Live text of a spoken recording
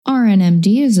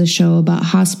RNMD is a show about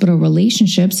hospital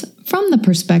relationships from the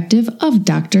perspective of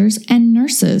doctors and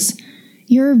nurses.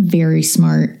 You're very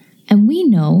smart, and we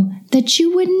know that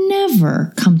you would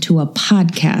never come to a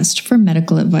podcast for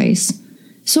medical advice.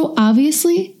 So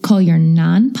obviously, call your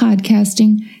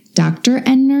non-podcasting doctor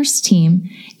and nurse team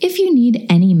if you need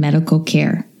any medical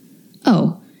care.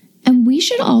 Oh, and we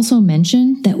should also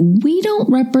mention that we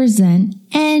don't represent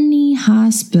any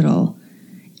hospital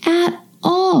at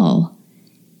all.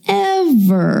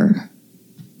 Ever.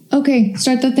 Okay,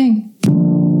 start the thing.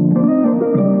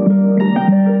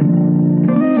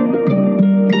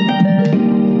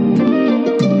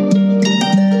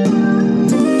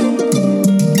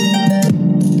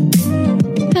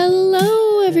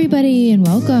 Hello, everybody, and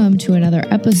welcome to another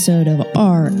episode of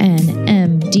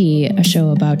RNMD, a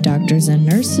show about doctors and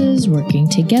nurses working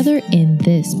together in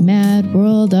this mad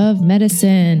world of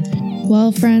medicine.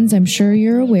 Well, friends, I'm sure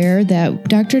you're aware that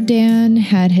Dr. Dan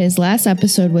had his last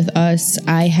episode with us.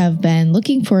 I have been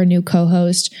looking for a new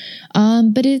co-host,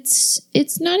 but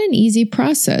it's not an easy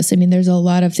process. I mean, there's a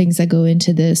lot of things that go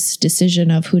into this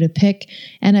decision of who to pick,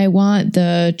 and I want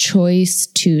the choice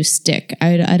to stick.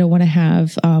 I don't want to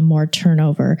have more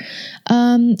turnover.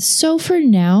 So for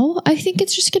now, I think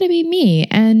it's just going to be me.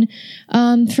 And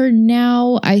for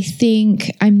now, I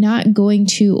think I'm not going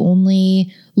to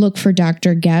only look for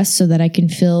doctor guests so that I can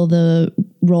fill the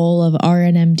role of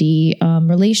RNMD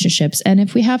relationships. And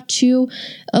if we have to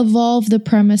evolve the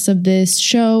premise of this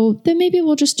show, then maybe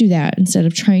we'll just do that instead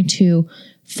of trying to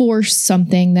force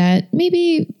something that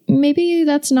maybe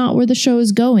that's not where the show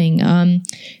is going.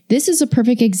 This is a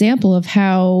perfect example of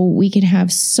how we can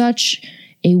have such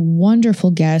a wonderful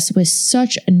guest with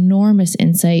such enormous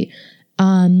insight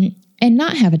and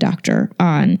not have a doctor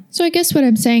on. So I guess what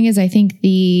I'm saying is I think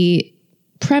the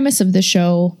premise of the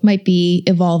show might be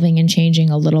evolving and changing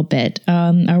a little bit.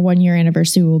 Our 1 year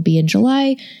anniversary will be in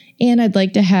July, and I'd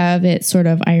like to have it sort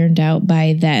of ironed out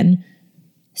by then.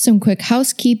 Some quick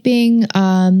housekeeping,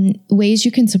 ways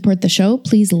you can support the show.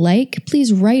 Please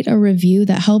write a review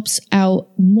that helps out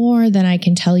more than I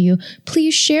can tell you.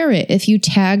 Please share it. If you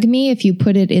tag me, if you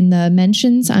put it in the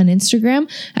mentions on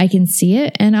Instagram, I can see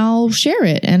it and I'll share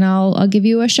it and I'll give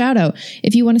you a shout out.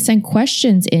 If you want to send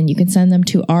questions in, you can send them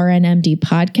to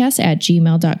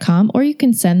rnmdpodcast@gmail.com, or you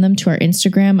can send them to our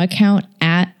Instagram account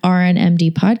at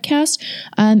RNMD Podcast.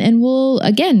 And we'll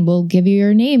give you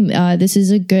your name. This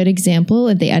is a good example.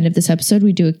 At the end of this episode,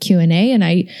 we do a Q&A, and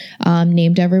I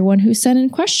named everyone who sent in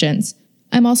questions.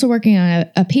 I'm also working on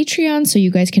a Patreon, so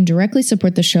you guys can directly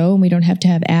support the show and we don't have to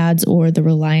have ads or the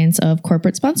reliance of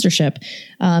corporate sponsorship.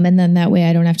 And then that way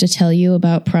I don't have to tell you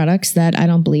about products that I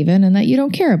don't believe in and that you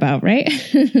don't care about, right?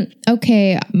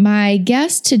 Okay, my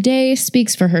guest today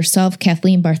speaks for herself,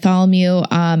 Kathleen Bartholomew.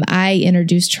 I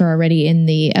introduced her already in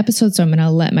the episode, so I'm going to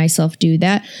let myself do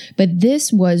that. But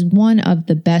this was one of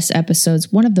the best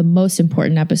episodes, one of the most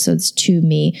important episodes to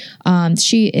me.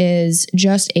 She is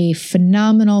just a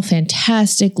phenomenal, fantastic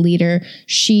leader.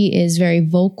 She is very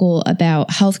vocal about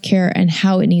healthcare and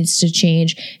how it needs to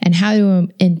change and how to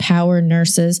empower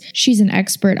nurses. She's an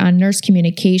expert on nurse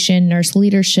communication, nurse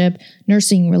leadership,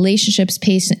 nursing relationships,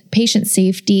 patient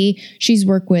safety. She's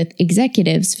worked with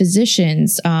executives,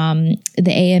 physicians, the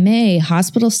AMA,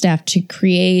 hospital staff to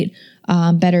create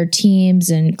better teams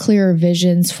and clearer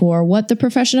visions for what the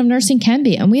profession of nursing can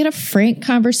be. And we had a frank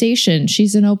conversation.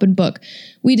 She's an open book.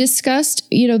 We discussed,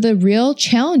 the real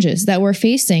challenges that we're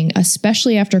facing,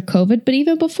 especially after COVID, but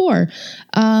even before.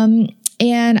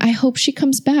 And I hope she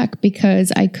comes back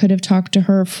because I could have talked to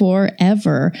her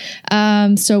forever.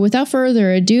 So without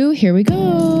further ado, here we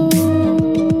go.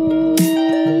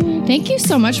 Thank you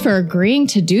so much for agreeing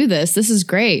to do this. This is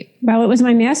great. Well, it was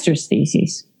my master's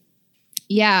thesis.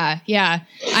 Yeah.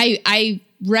 I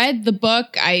read the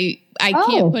book. I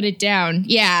can't put it down.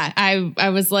 Yeah, I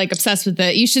was like obsessed with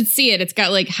it. You should see it. It's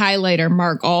got like highlighter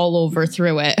mark all over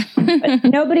through it. But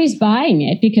nobody's buying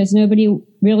it because nobody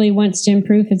really wants to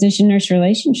improve physician-nurse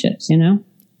relationships,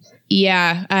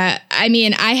 Yeah. I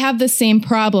mean, I have the same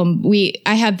problem.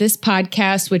 I have this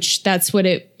podcast, which that's what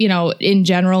it, in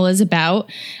general is about.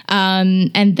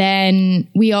 And then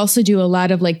we also do a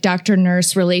lot of like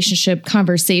doctor-nurse relationship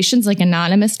conversations, like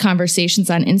anonymous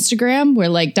conversations on Instagram where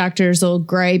like doctors will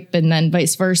gripe and then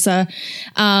vice versa.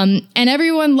 And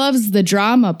everyone loves the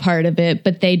drama part of it,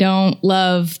 but they don't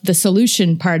love the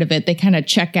solution part of it. They kind of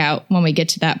check out when we get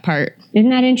to that part.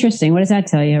 Isn't that interesting? What does that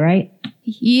tell you, right?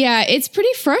 Yeah, it's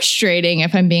pretty frustrating,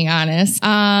 if I'm being honest.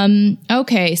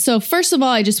 Okay, so first of all,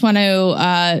 I just want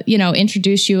to,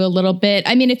 introduce you a little bit.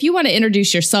 I mean, if you want to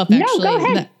introduce yourself, actually. No, go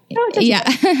ahead.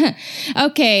 Yeah.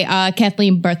 Okay.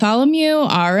 Kathleen Bartholomew,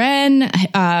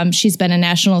 RN. She's been a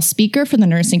national speaker for the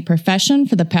nursing profession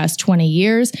for the past 20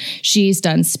 years. She's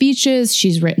done speeches.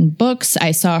 She's written books.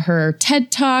 I saw her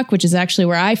TED Talk, which is actually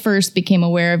where I first became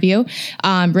aware of you,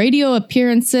 radio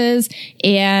appearances,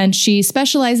 and she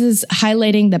specializes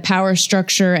highlighting the power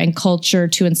structure and culture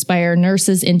to inspire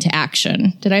nurses into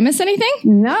action. Did I miss anything?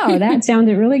 No, that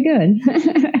sounded really good.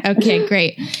 Okay,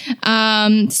 great.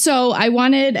 So I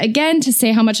wanted, again, to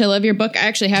say how much I love your book. I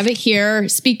actually have it here.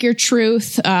 Speak Your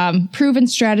Truth, Proven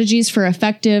Strategies for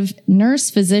Effective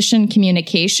Nurse-Physician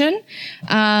Communication.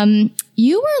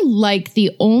 You were like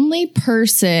the only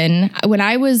person, when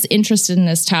I was interested in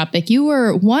this topic, you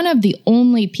were one of the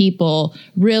only people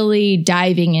really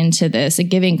diving into this and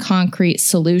giving concrete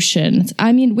solutions.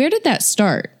 I mean, where did that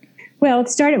start? Well, it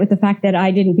started with the fact that I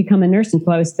didn't become a nurse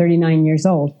until I was 39 years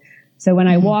old. So when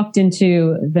I walked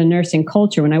into the nursing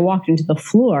culture, when I walked into the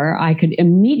floor, I could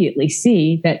immediately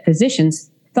see that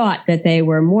physicians thought that they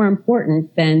were more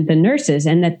important than the nurses,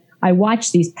 and that I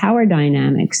watched these power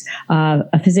dynamics.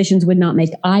 Physicians would not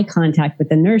make eye contact with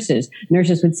the nurses.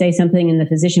 Nurses would say something and the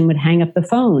physician would hang up the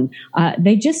phone.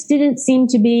 They just didn't seem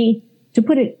to be, to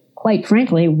put it quite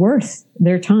frankly, worth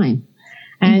their time.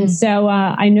 And so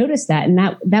I noticed that, and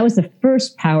that was the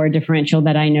first power differential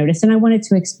that I noticed. And I wanted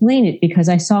to explain it because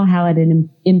I saw how it had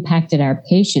impacted our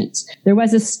patients. There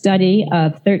was a study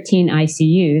of 13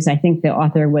 ICUs. I think the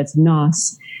author was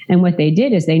Noss. And what they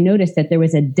did is they noticed that there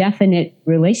was a definite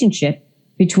relationship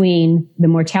between the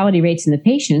mortality rates in the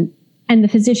patient and the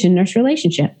physician-nurse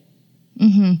relationship.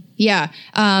 Mm-hmm. Yeah.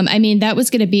 I mean, that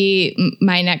was going to be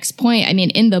my next point. I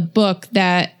mean, in the book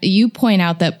that you point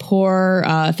out that poor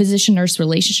physician-nurse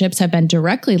relationships have been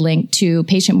directly linked to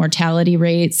patient mortality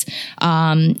rates.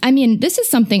 I mean, this is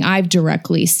something I've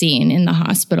directly seen in the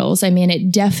hospitals. I mean,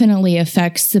 it definitely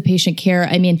affects the patient care.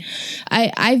 I mean,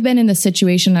 I've been in the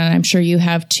situation, and I'm sure you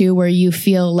have too, where you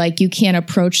feel like you can't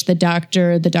approach the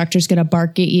doctor. The doctor's going to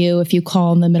bark at you if you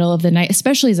call in the middle of the night,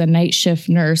 especially as a night shift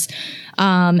nurse.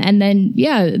 And then,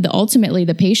 ultimately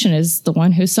the patient is the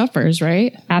one who suffers,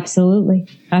 right? Absolutely.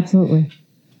 Absolutely.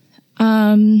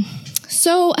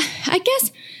 So I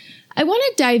guess I want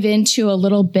to dive into a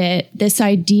little bit this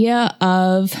idea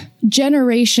of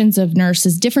generations of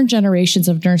nurses, different generations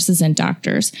of nurses and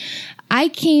doctors. I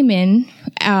came in,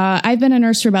 I've been a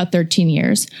nurse for about 13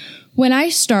 years. When I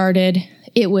started,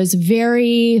 it was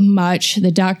very much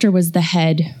the doctor was the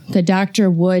head. The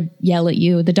doctor would yell at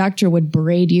you. The doctor would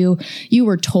berate you. You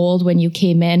were told when you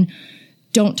came in,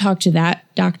 don't talk to that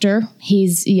doctor.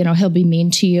 He'll be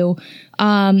mean to you.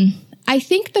 I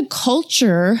think the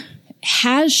culture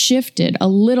has shifted a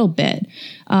little bit,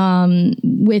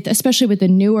 especially with the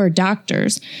newer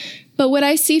doctors. But what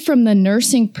I see from the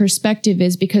nursing perspective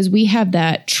is because we have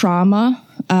that trauma,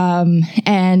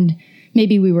 and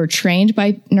maybe we were trained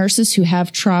by nurses who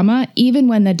have trauma. Even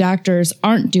when the doctors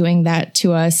aren't doing that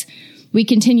to us, we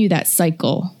continue that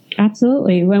cycle.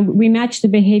 Absolutely. When we match the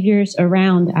behaviors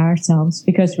around ourselves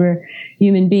because we're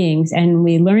human beings, and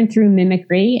we learn through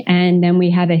mimicry, and then we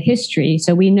have a history.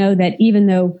 So we know that even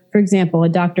though, for example, a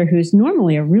doctor who's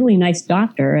normally a really nice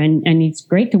doctor and he's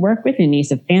great to work with and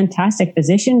he's a fantastic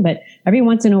physician, but every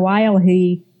once in a while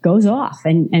he goes off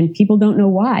and people don't know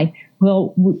why.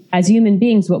 Well, as human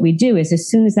beings, what we do is as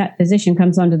soon as that physician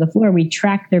comes onto the floor, we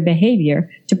track their behavior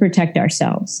to protect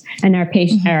ourselves. And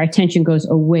our attention goes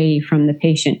away from the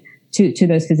patient to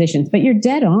those physicians. But you're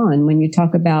dead on when you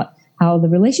talk about how the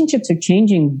relationships are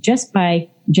changing just by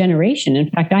generation.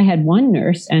 In fact, I had one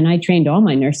nurse, and I trained all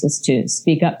my nurses to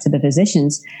speak up to the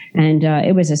physicians. And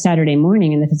it was a Saturday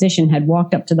morning, and the physician had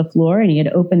walked up to the floor and he had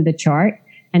opened the chart.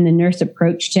 And the nurse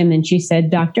approached him and she said,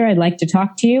 "Doctor, I'd like to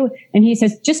talk to you." And he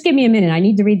says, "Just give me a minute. I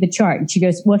need to read the chart." And she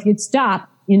goes, "Well, if you'd stop,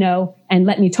 and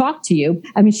let me talk to you."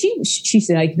 I mean, she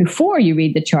said, like, "Before you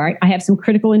read the chart, I have some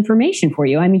critical information for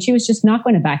you." I mean, she was just not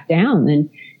going to back down. And,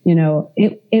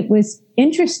 it was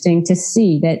interesting to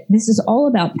see that this is all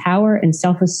about power and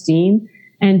self-esteem,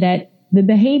 and that the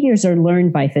behaviors are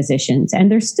learned by physicians, and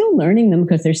they're still learning them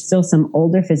because there's still some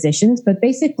older physicians, but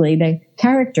basically the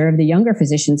character of the younger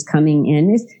physicians coming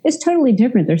in is totally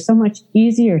different. They're so much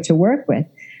easier to work with.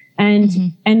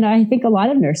 And I think a lot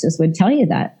of nurses would tell you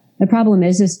that. The problem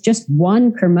is just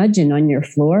one curmudgeon on your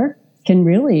floor can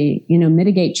really,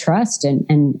 mitigate trust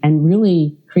and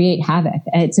really create havoc.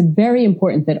 It's very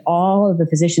important that all of the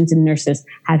physicians and nurses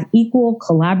have equal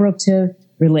collaborative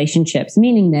relationships,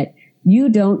 meaning that you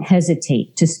don't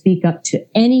hesitate to speak up to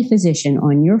any physician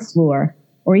on your floor,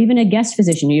 or even a guest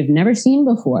physician you've never seen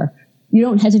before. You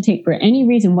don't hesitate for any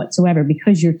reason whatsoever,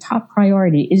 because your top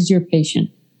priority is your patient.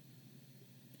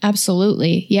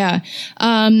 Absolutely. Yeah.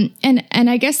 And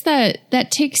I guess that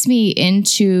takes me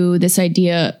into this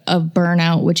idea of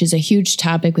burnout, which is a huge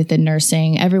topic within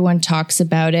nursing. Everyone talks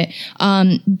about it.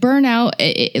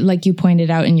 Burnout, like you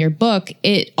pointed out in your book,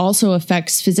 it also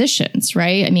affects physicians,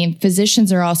 right? I mean,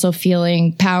 physicians are also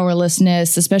feeling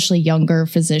powerlessness, especially younger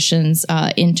physicians,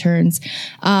 interns.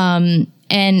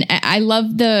 And I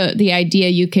love the idea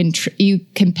you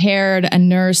compared a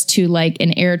nurse to like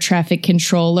an air traffic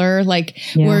controller. Like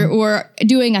we're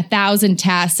doing 1,000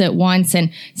 tasks at once,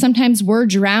 and sometimes we're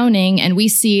drowning and we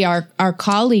see our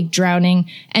colleague drowning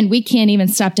and we can't even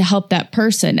stop to help that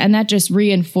person. And that just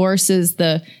reinforces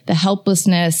the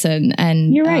helplessness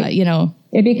and you're right.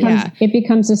 It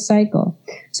becomes a cycle.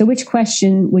 So which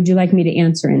question would you like me to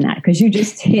answer in that? Because you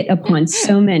just hit upon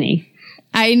so many.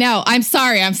 I know. I'm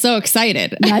sorry. I'm so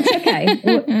excited. That's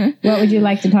okay. What would you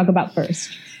like to talk about first?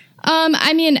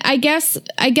 I mean, I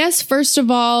guess first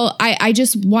of all, I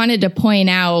just wanted to point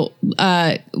out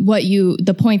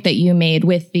the point that you made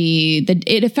with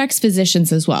it affects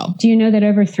physicians as well. Do you know that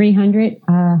over 300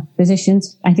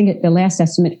 physicians, I think the last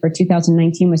estimate for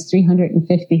 2019 was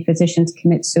 350 physicians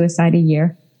commit suicide a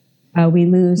year. We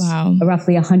lose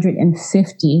roughly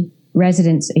 150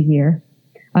 residents a year.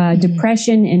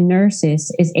 Depression in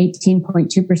nurses is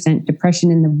 18.2%.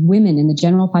 Depression in the women in the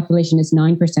general population is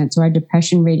 9%. So our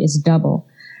depression rate is double.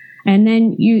 And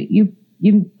then you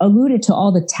alluded to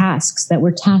all the tasks that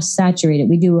we're task saturated.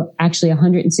 We do actually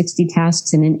 160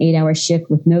 tasks in an 8-hour shift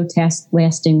with no task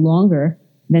lasting longer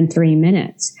than 3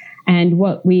 minutes. And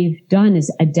what we've done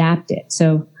is adapt it.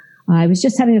 So I was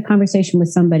just having a conversation with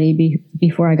somebody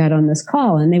before I got on this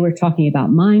call, and they were talking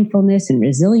about mindfulness and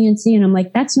resiliency. And I'm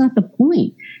like, that's not the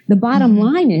point. The bottom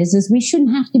line is we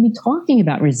shouldn't have to be talking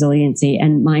about resiliency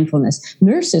and mindfulness.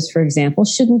 Nurses, for example,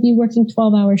 shouldn't be working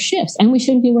 12-hour shifts, and we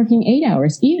shouldn't be working 8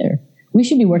 hours either. We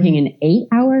should be working a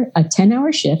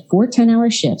 10-hour shift, 4 10-hour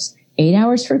shifts, 8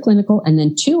 hours for clinical, and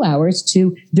then 2 hours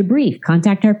to debrief,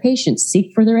 contact our patients,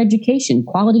 seek further education,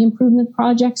 quality improvement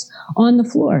projects on the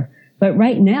floor. But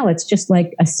right now, it's just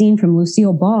like a scene from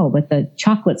Lucille Ball with the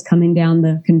chocolates coming down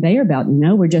the conveyor belt.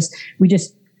 We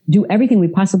just do everything we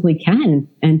possibly can,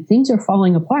 and things are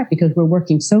falling apart because we're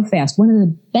working so fast. One of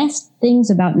the best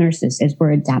things about nurses is we're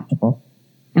adaptable.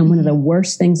 And one of the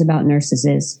worst things about nurses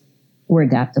is we're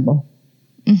adaptable.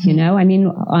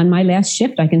 On my last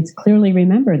shift, I can clearly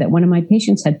remember that one of my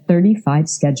patients had 35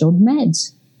 scheduled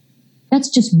meds. That's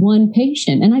just one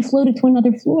patient. And I floated to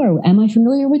another floor. Am I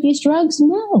familiar with these drugs?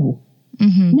 No.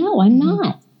 No, I'm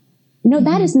not.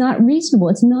 That is not reasonable.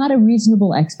 It's not a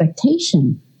reasonable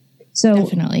expectation. So,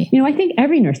 definitely. I think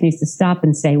every nurse needs to stop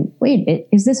and say, wait,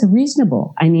 is this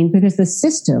reasonable? I mean, because the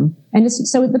system,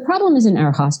 so the problem isn't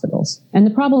our hospitals, and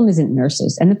the problem isn't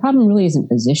nurses, and the problem really isn't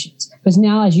physicians. Because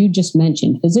now, as you just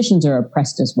mentioned, physicians are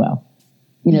oppressed as well.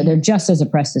 They're just as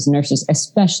oppressed as nurses,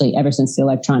 especially ever since the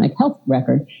electronic health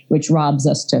record, which robs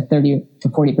us to 30 to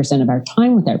 40% of our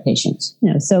time with our patients.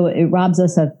 So it robs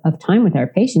us of time with our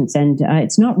patients. And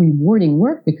it's not rewarding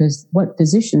work, because what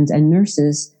physicians and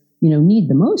nurses, need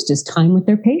the most is time with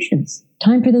their patients,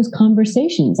 time for those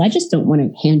conversations. I just don't want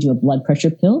to hand you a blood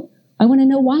pressure pill. I want to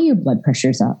know why your blood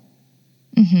pressure's up.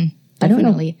 Definitely. I don't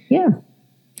know. Yeah.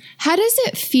 How does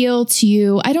it feel to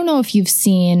you? I don't know if you've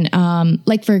seen,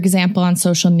 for example, on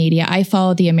social media, I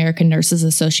follow the American Nurses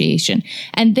Association,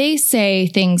 and they say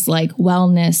things like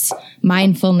wellness,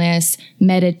 mindfulness,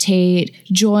 meditate,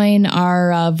 join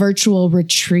our virtual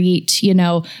retreat,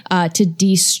 to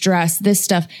de-stress, this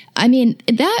stuff. I mean,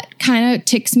 that kind of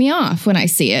ticks me off when I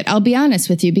see it. I'll be honest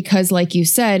with you, because like you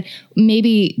said,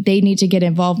 maybe they need to get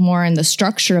involved more in the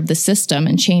structure of the system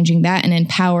and changing that and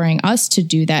empowering us to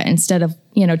do that instead of,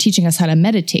 teaching us how to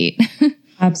meditate.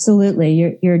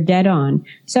 Absolutely. You're dead on.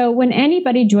 So when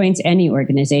anybody joins any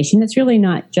organization, it's really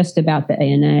not just about the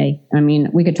ANA. I mean,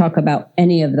 we could talk about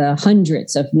any of the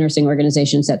hundreds of nursing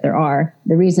organizations that there are.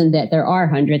 The reason that there are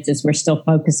hundreds is we're still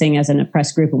focusing as an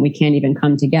oppressed group and we can't even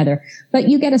come together. But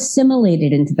you get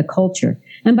assimilated into the culture.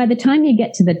 And by the time you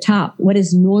get to the top, what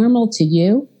is normal to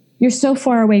you, you're so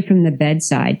far away from the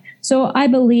bedside. So I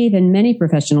believe in many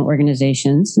professional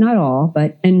organizations, not all,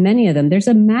 but in many of them, there's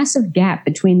a massive gap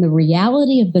between the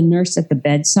reality of the nurse at the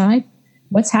bedside,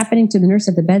 what's happening to the nurse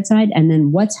at the bedside, and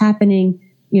then what's happening,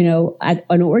 at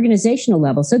an organizational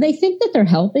level. So they think that they're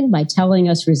helping by telling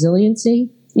us resiliency,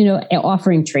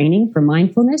 offering training for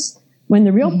mindfulness, when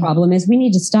the real problem is we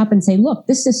need to stop and say, look,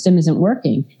 this system isn't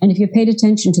working. And if you paid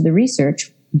attention to the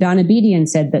research, Donna Bedian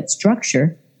said that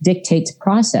structure dictates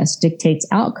process, dictates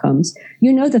outcomes.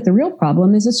 That the real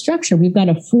problem is a structure. We've got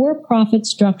a for-profit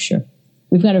structure.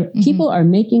 We've got people are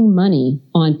making money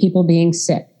on people being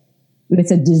sick.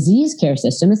 It's a disease care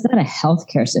system. It's not a health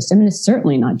care system, and it's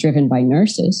certainly not driven by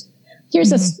nurses.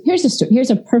 Here's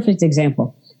a perfect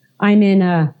example. I'm in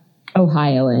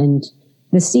Ohio, and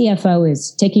the CFO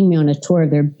is taking me on a tour of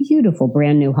their beautiful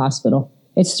brand new hospital.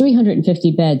 It's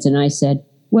 350 beds, and I said,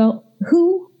 "Well,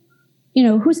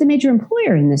 who's the major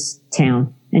employer in this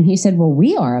town?" And he said, "Well,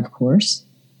 we are, of course."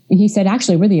 And he said,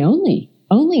 "Actually, we're the only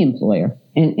employer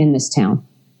in this town."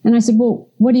 And I said, "Well,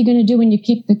 what are you going to do when you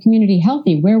keep the community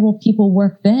healthy? Where will people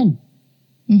work then?"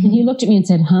 Mm-hmm. And he looked at me and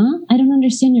said, "I don't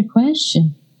understand your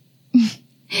question."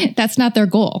 That's not their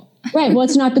goal. Right. Well,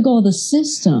 it's not the goal of the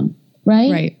system,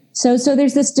 right? Right. So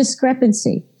there's this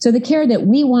discrepancy. So the care that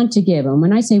we want to give, and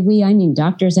when I say we, I mean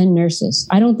doctors and nurses,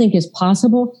 I don't think is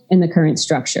possible in the current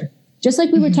structure. Just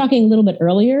like we were talking a little bit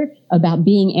earlier about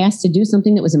being asked to do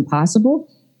something that was impossible.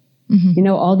 Mm-hmm.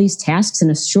 All these tasks in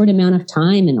a short amount of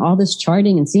time and all this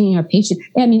charting and seeing our patient.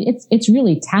 I mean, it's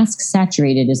really task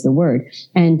saturated is the word.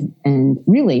 And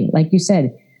really, like you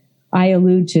said, I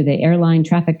allude to the airline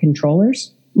traffic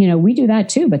controllers. We do that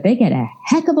too, but they get a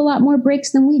heck of a lot more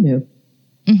breaks than we do.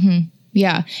 Mm-hmm.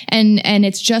 Yeah. And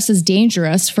it's just as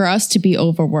dangerous for us to be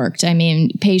overworked. I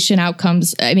mean, patient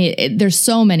outcomes, there's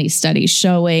so many studies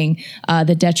showing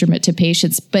the detriment to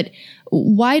patients, but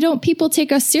why don't people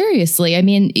take us seriously? I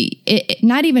mean,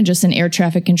 not even just an air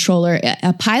traffic controller,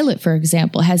 a pilot, for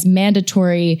example, has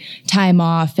mandatory time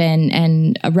off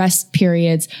and rest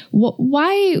periods.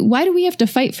 Why do we have to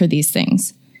fight for these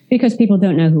things? Because people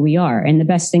don't know who we are. And the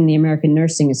best thing the American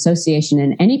Nursing Association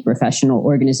and any professional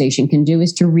organization can do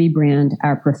is to rebrand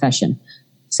our profession.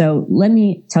 So let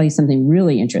me tell you something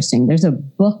really interesting. There's a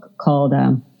book called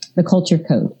The Culture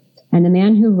Code. And the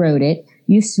man who wrote it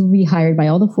used to be hired by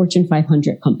all the Fortune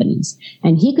 500 companies.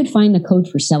 And he could find the code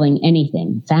for selling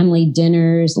anything, family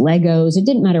dinners, Legos. It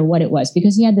didn't matter what it was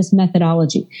because he had this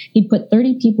methodology. He'd put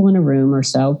 30 people in a room or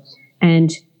so. And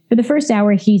for the first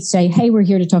hour, he'd say, "Hey, we're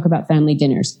here to talk about family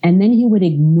dinners." And then he would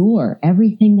ignore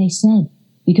everything they said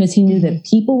because he knew that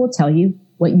people will tell you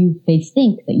what they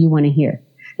think that you want to hear.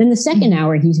 Then the second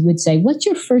hour, he would say, "What's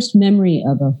your first memory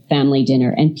of a family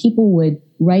dinner?" And people would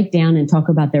write down and talk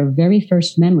about their very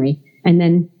first memory. And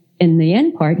then in the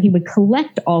end part, he would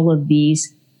collect all of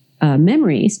these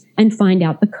memories and find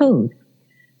out the code.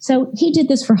 So he did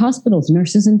this for hospitals,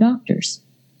 nurses, and doctors.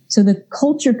 So the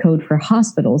culture code for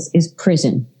hospitals is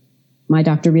prison. My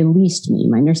doctor released me.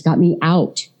 My nurse got me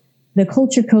out. The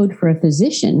culture code for a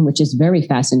physician, which is very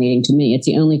fascinating to me. It's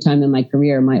the only time in my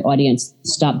career my audience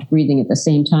stopped breathing at the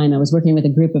same time. I was working with a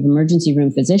group of emergency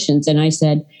room physicians, and I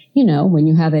said, when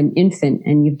you have an infant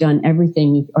and you've done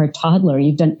everything, or a toddler,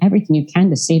 you've done everything you can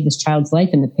to save this child's life,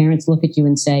 and the parents look at you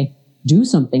and say, "Do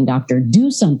something, doctor,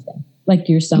 do something," like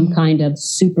you're some kind of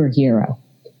superhero.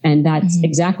 And that's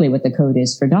exactly what the code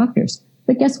is for doctors.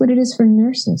 But guess what it is for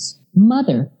nurses?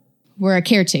 Mother. We're a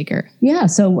caretaker. Yeah.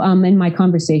 So in my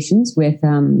conversations with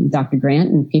Dr.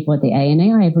 Grant and people at the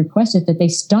ANA, I have requested that they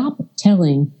stop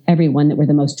telling everyone that we're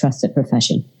the most trusted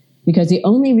profession. Because the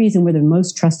only reason we're the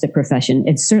most trusted profession,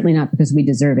 it's certainly not because we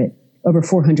deserve it. Over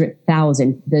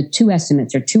 400,000. The two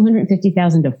estimates are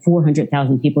 250,000 to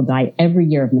 400,000 people die every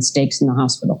year of mistakes in the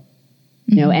hospital.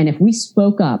 And if we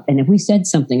spoke up and if we said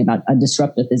something about a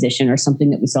disruptive physician or something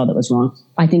that we saw that was wrong,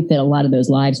 I think that a lot of those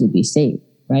lives would be saved,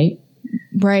 right?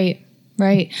 Right.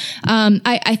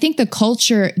 I think the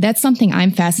culture, that's something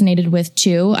I'm fascinated with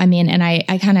too. I mean, and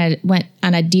I kind of went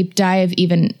on a deep dive,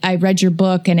 I read your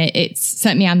book and it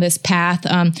sent me on this path.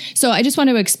 So I just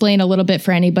want to explain a little bit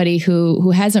for anybody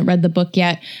who hasn't read the book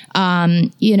yet.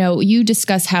 You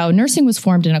discuss how nursing was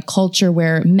formed in a culture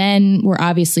where men were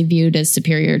obviously viewed as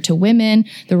superior to women.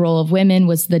 The role of women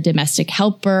was the domestic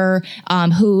helper,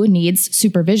 who needs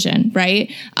supervision,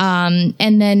 right?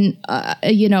 And then,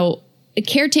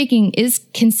 caretaking is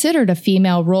considered a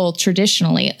female role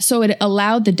traditionally. So it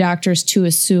allowed the doctors to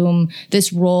assume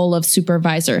this role of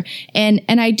supervisor. And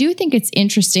I do think it's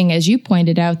interesting, as you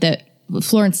pointed out, that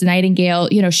Florence Nightingale,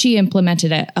 she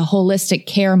implemented a holistic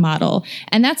care model.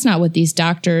 And that's not what these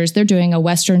doctors, they're doing a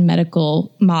Western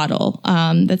medical model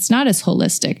that's not as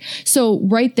holistic. So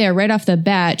right there, right off the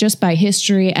bat, just by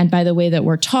history and by the way that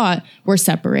we're taught, we're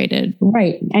separated.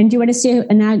 Right. And do you want to see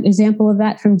an example of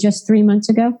that from just 3 months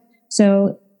ago?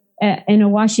 So in a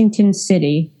Washington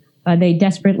city, they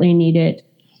desperately needed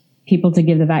people to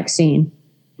give the vaccine.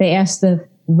 They asked the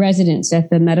residents at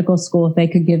the medical school if they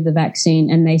could give the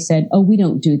vaccine, and they said, "Oh, we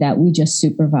don't do that. We just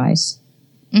supervise."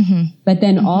 Mm-hmm. But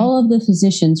then all of the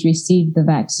physicians received the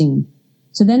vaccine.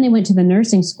 So then they went to the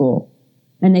nursing school,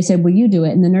 and they said, "Will you do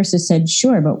it?" And the nurses said,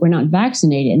 "Sure, but we're not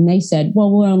vaccinated." And they said, "Well,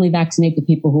 we'll only vaccinate the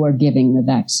people who are giving the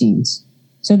vaccines."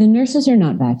 So the nurses are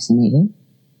not vaccinated.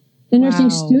 The nursing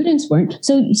students weren't.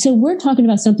 So we're talking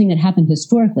about something that happened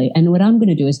historically. And what I'm going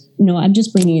to do is, I'm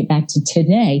just bringing it back to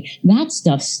today. That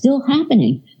stuff's still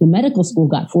happening. The medical school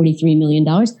got $43 million.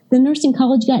 The nursing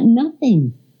college got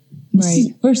nothing.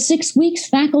 Right. For 6 weeks,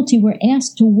 faculty were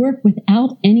asked to work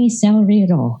without any salary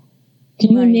at all.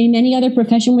 Can you name any other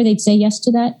profession where they'd say yes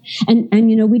to that? And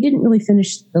we didn't really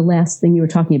finish the last thing you were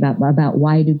talking about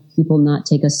why do people not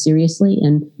take us seriously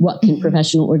and what can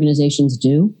professional organizations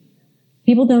do?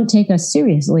 People don't take us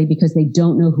seriously because they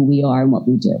don't know who we are and what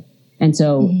we do. And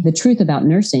so the truth about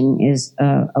nursing is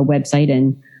a website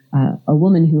and a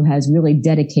woman who has really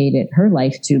dedicated her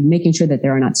life to making sure that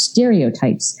there are not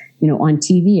stereotypes, on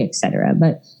TV, et cetera.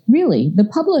 But really, the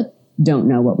public don't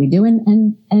know what we do.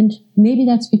 And maybe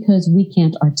that's because we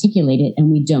can't articulate it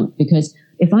and we don't. Because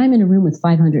if I'm in a room with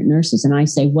 500 nurses and I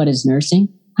say, what is nursing?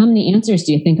 How many answers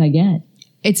do you think I get?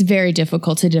 It's very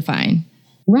difficult to define.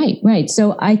 Right.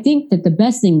 So I think that the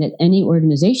best thing that any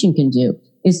organization can do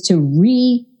is to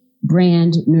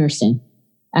rebrand nursing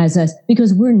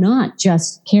because we're not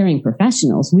just caring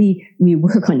professionals. We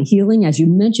work on healing. As you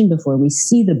mentioned before, we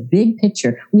see the big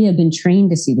picture. We have been trained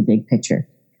to see the big picture.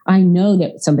 I know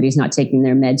that somebody's not taking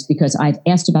their meds because I've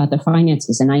asked about the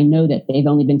finances and I know that they've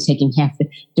only been taking half the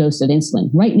dose of insulin.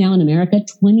 Right now in America,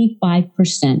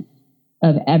 25%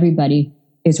 of everybody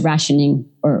is rationing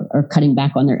or cutting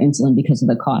back on their insulin because of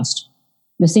the cost.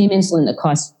 The same insulin that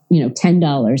costs,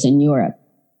 $10 in Europe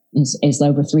is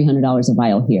over $300 a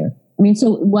vial here. I mean,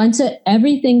 so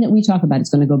everything that we talk about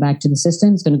is going to go back to the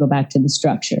system. It's going to go back to the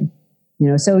structure.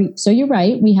 So you're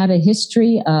right. We have a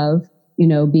history of,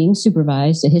 being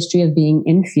supervised, a history of being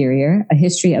inferior, a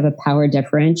history of a power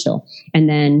differential. And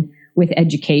then with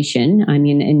education,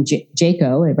 and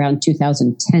JCAHO around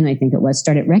 2010, I think it was,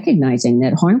 started recognizing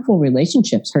that harmful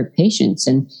relationships hurt patients.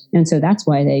 And so that's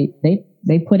why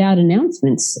they put out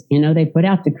announcements, they put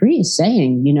out decrees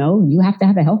saying, you have to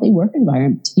have a healthy work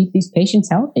environment to keep these patients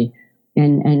healthy.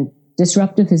 And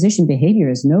disruptive physician behavior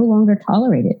is no longer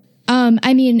tolerated.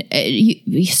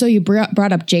 So you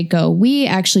brought up JCAHO. We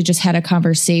actually just had a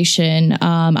conversation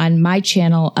on my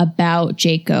channel about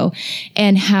JCAHO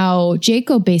and how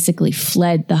JCAHO basically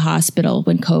fled the hospital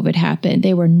when COVID happened.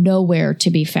 They were nowhere to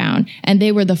be found. And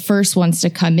they were the first ones to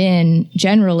come in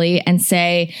generally and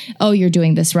say, oh, you're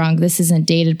doing this wrong. This isn't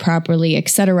dated properly, et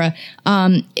cetera.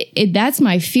 That's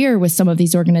my fear with some of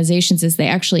these organizations is they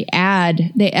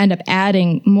end up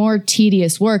adding more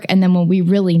tedious work. And then when we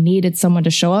really needed someone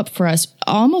to show up for us,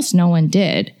 almost no one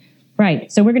did.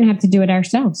 Right. So we're going to have to do it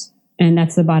ourselves. And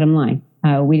that's the bottom line.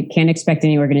 We can't expect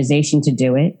any organization to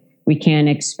do it. We can't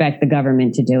expect the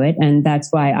government to do it. And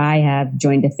that's why I have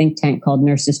joined a think tank called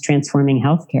Nurses Transforming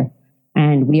Healthcare.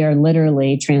 And we are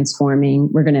literally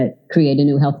we're going to create a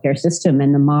new healthcare system.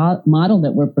 And the model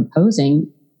that we're proposing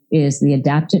is the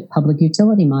adapted public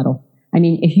utility model.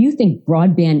 If you think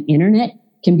broadband internet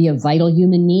can be a vital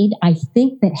human need, I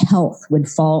think that health would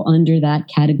fall under that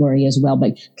category as well.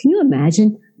 But can you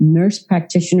imagine nurse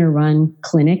practitioner run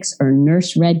clinics or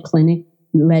nurse led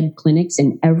clinics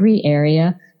in every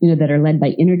area, that are led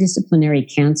by interdisciplinary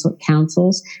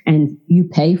councils, and you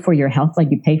pay for your health like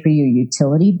you pay for your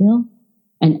utility bill,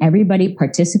 and everybody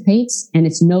participates, and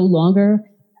it's no longer,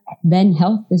 then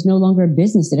health is no longer a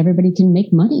business that everybody can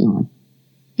make money on.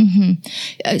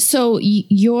 Mm-hmm. So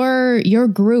your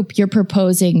group, you're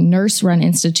proposing nurse-run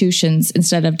institutions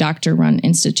instead of doctor-run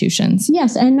institutions.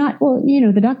 Yes, and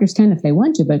the doctors can if they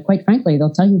want to, but quite frankly,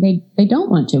 they'll tell you they don't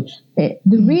want to.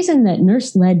 The reason that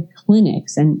nurse-led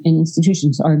clinics and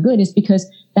institutions are good is because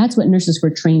that's what nurses were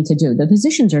trained to do. The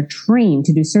physicians are trained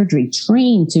to do surgery,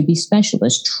 trained to be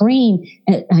specialists,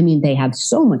 they have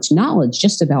so much knowledge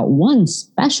just about one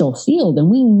special field,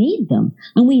 and we need them,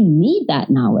 and we need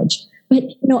that knowledge. But,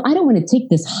 I don't want to take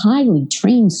this highly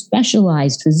trained,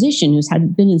 specialized physician who's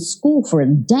been in school for a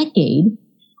decade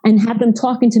and have them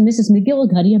talking to Mrs.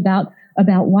 McGillicuddy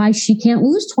about why she can't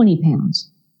lose 20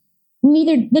 pounds.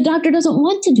 The doctor doesn't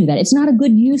want to do that. It's not a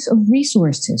good use of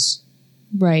resources.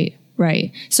 Right.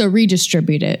 So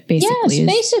redistribute it, basically.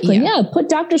 Yes, basically, yeah. Put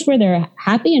doctors where they're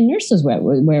happy and nurses where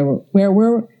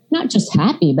we're not just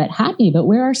happy, but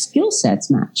where our skill sets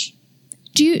match.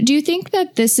 Do you think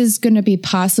that this is going to be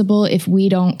possible if we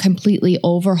don't completely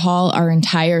overhaul our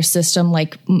entire system,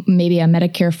 like maybe a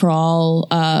Medicare for all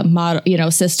model,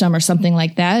 system or something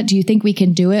like that? Do you think we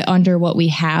can do it under what we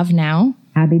have now?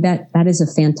 Abby, that is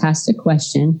a fantastic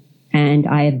question, and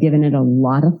I have given it a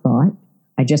lot of thought.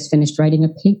 I just finished writing a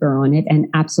paper on it, and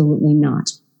absolutely not.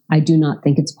 I do not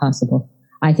think it's possible.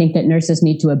 I think that nurses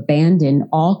need to abandon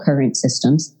all current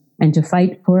systems and to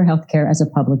fight for healthcare as a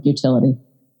public utility.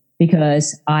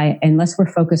 because unless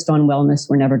we're focused on wellness,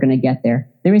 we're never going to get there.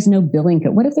 There is no billing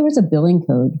code. What if there was a billing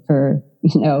code for,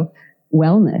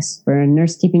 wellness, for a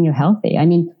nurse keeping you healthy? I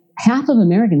mean, half of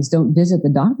Americans don't visit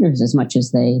the doctors as much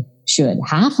as they should.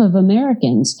 Half of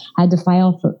Americans had to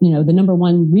file for, the number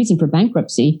one reason for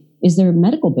bankruptcy is their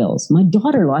medical bills. My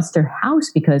daughter lost her house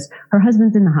because her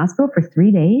husband's in the hospital for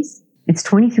 3 days. It's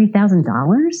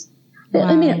 $23,000. Wow.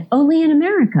 I mean, only in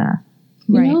America.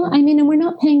 Right. And we're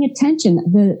not paying attention.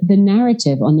 The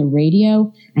narrative on the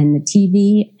radio and the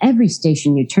TV, every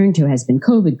station you turn to has been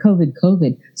COVID, COVID,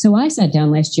 COVID. So I sat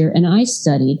down last year and I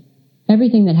studied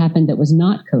everything that happened that was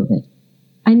not COVID.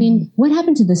 I mean, what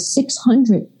happened to the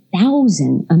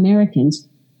 600,000 Americans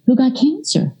who got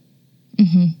cancer?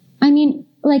 Mm-hmm. I mean,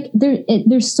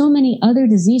 there's so many other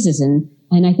diseases, and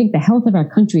I think the health of our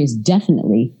country is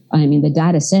definitely, the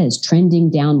data says, trending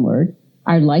downward.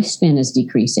 Our lifespan is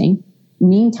decreasing.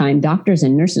 Meantime, doctors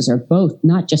and nurses are both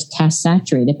not just task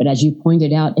saturated, but as you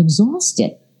pointed out,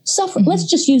 exhausted. Mm-hmm. Let's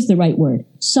just use the right word,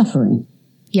 suffering.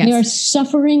 Yes. They are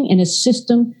suffering in a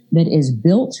system that is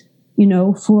built,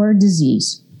 for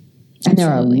disease. And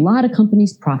Absolutely. There are a lot of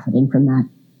companies profiting from that.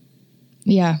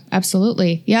 Yeah,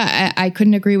 absolutely. Yeah, I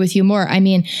couldn't agree with you more. I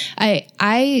mean,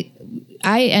 I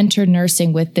entered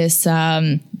nursing with this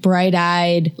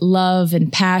bright-eyed love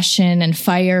and passion and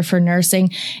fire for nursing.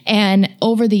 And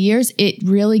over the years, it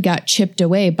really got chipped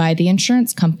away by the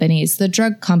insurance companies, the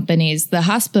drug companies, the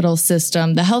hospital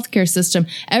system, the healthcare system.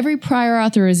 Every prior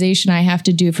authorization I have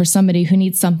to do for somebody who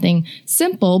needs something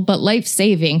simple but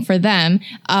life-saving for them,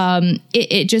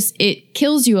 it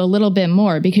kills you a little bit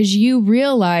more because you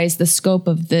realize the scope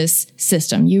of this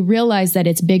system. You realize that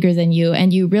it's bigger than you,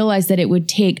 and you realize that it would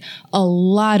take a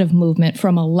lot of movement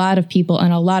from a lot of people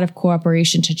and a lot of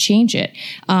cooperation to change it.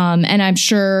 And I'm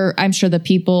sure the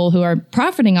people who are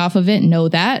profiting off of it know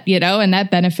that, and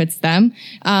that benefits them.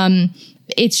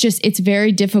 It's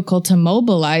very difficult to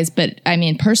mobilize, but I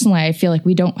mean, personally, I feel like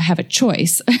we don't have a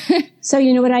choice. So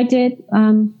you know what I did?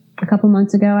 A couple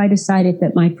months ago, I decided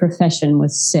that my profession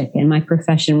was sick and my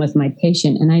profession was my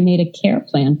patient, and I made a care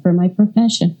plan for my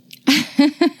profession.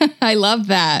 I love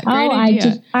that. Great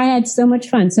idea. I had so much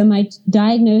fun. So my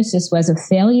diagnosis was a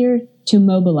failure to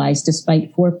mobilize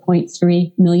despite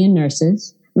 4.3 million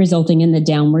nurses, resulting in the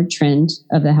downward trend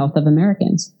of the health of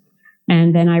Americans.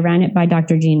 And then I ran it by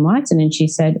Dr. Jean Watson, and she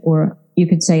said, or you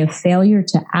could say a failure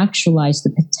to actualize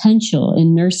the potential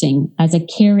in nursing as a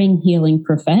caring, healing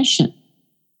profession.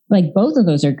 Like both of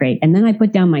those are great. And then I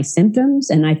put down my symptoms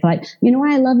and I thought,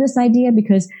 I love this idea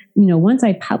because, once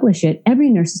I publish it, every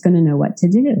nurse is going to know what to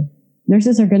do.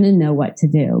 Nurses are going to know what to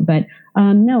do. But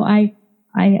no, I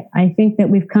think that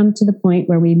we've come to the point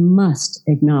where we must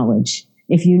acknowledge,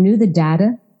 if you knew the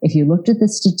data, if you looked at the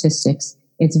statistics,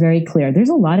 it's very clear. There's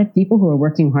a lot of people who are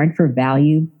working hard for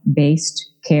value-based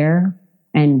care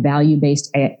and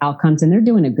value-based outcomes, and they're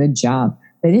doing a good job.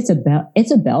 But it's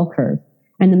a bell curve.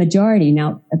 And the majority,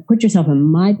 now put yourself in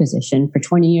my position. For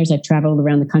 20 years, I've traveled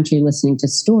around the country listening to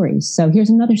stories. So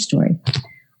here's another story.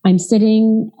 I'm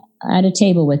sitting at a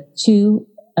table with two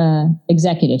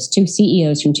executives, two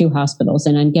CEOs from two hospitals,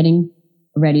 and I'm getting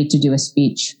ready to do a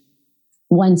speech.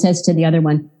 One says to the other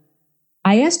one,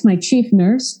 I asked my chief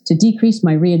nurse to decrease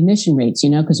my readmission rates,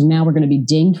 because now we're going to be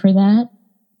dinged for that.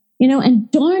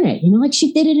 And darn it, like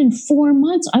she did it in 4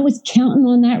 months. I was counting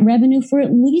on that revenue for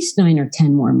at least 9 or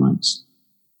 10 more months.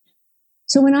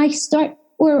 So when I start,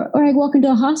 or I walk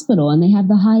into a hospital and they have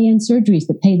the high-end surgeries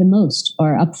that pay the most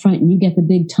or up front and you get the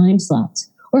big time slots,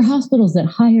 or hospitals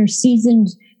that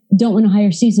don't want to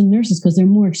hire seasoned nurses because they're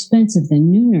more expensive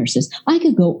than new nurses. I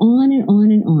could go on and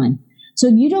on and on. So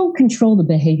you don't control the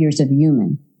behaviors of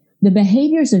humans. The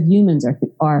behaviors of humans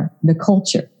are the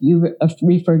culture. You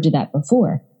referred to that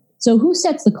before. So who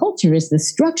sets the culture is the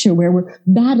structure where we're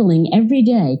battling every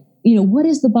day. What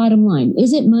is the bottom line?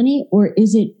 Is it money or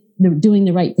is it doing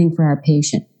the right thing for our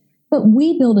patient? But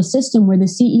we build a system where the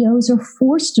CEOs are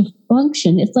forced to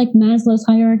function. It's like Maslow's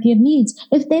hierarchy of needs.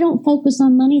 If they don't focus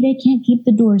on money, they can't keep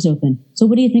the doors open. So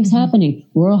what do you think's happening?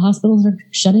 Rural hospitals are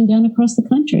shutting down across the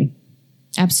country.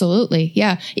 Absolutely.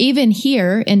 Yeah. Even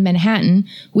here in Manhattan,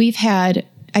 we've had,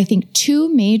 I think,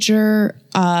 2 major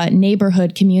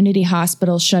neighborhood community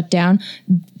hospitals shut down.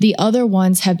 The other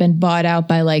ones have been bought out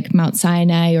by like Mount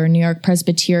Sinai or New York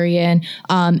Presbyterian.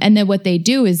 And then what they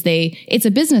do is it's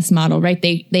a business model, right?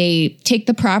 They take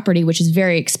the property, which is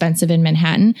very expensive in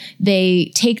Manhattan.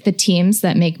 They take the teams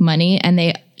that make money and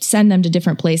they send them to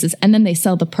different places, and then they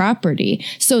sell the property.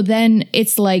 So then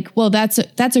it's like, well, that's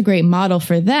a great model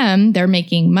for them. They're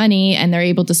making money and they're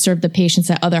able to serve the patients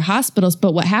at other hospitals.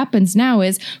 But what happens now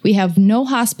is we have no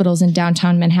hospitals in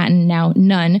downtown Manhattan now,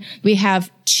 none. We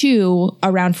have 2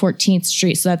 around 14th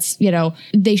Street. So that's,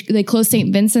 they close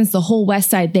St. Vincent's, the whole west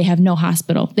side, they have no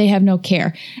hospital. They have no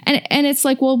care. And it's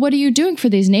like, well, what are you doing for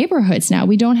these neighborhoods now?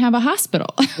 We don't have a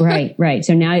hospital. Right.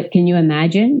 So now can you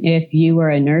imagine if you were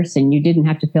a nurse and you didn't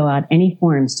have to fill out any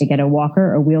forms to get a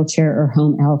walker or wheelchair or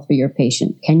home health for your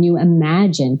patient? Can you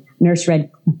imagine nurse-led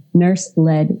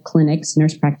clinics,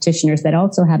 nurse practitioners that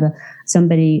also have a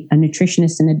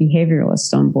nutritionist and a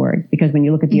behavioralist on board? Because when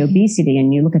you look at the obesity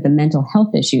and you look at the mental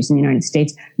health issues in the United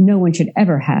States, no one should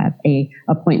ever have a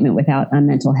appointment without a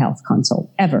mental health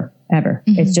consult, ever.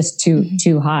 It's just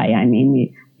too high. I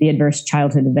mean, the adverse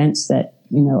childhood events that,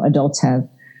 adults have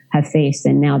faced,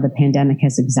 and now the pandemic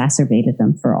has exacerbated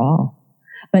them for all.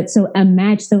 But so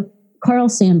Carl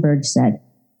Sandburg said,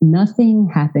 nothing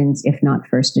happens if not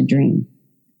first a dream.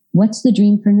 What's the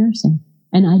dream for nursing?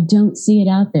 And I don't see it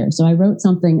out there. So I wrote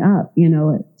something up,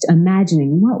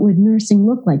 imagining what would nursing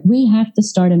look like. We have to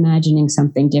start imagining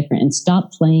something different and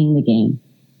stop playing the game.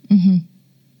 Mm-hmm.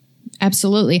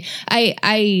 Absolutely.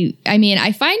 I mean,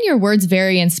 I find your words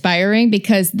very inspiring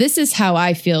because this is how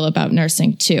I feel about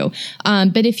nursing too.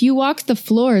 But if you walk the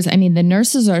floors, I mean, the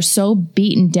nurses are so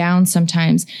beaten down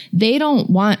sometimes. They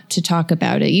don't want to talk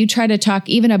about it. You try to talk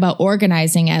even about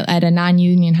organizing at a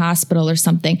non-union hospital or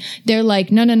something. They're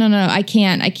like, no, I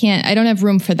can't. I don't have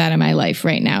room for that in my life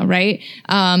right now. Right.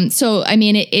 So, I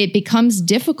mean, it becomes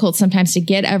difficult sometimes to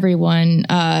get everyone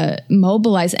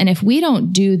mobilized. And if we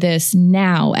don't do this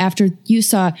now, after you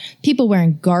saw people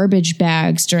wearing garbage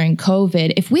bags during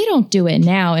COVID, if we don't do it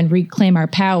now and reclaim our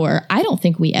power, I don't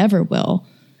think we ever will.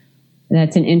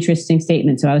 That's an interesting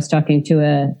statement. So I was talking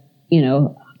to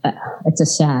it's a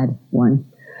sad one.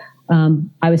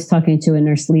 I was talking to a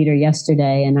nurse leader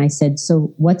yesterday and I said,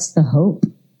 so what's the hope?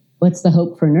 What's the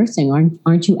hope for nursing?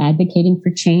 Aren't you advocating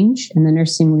for change? And the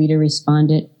nursing leader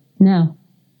responded, no.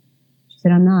 She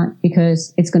said, I'm not,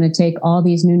 because it's going to take all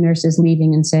these new nurses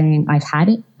leaving and saying, I've had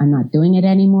it. I'm not doing it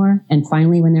anymore. And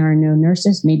finally, when there are no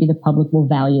nurses, maybe the public will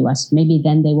value us. Maybe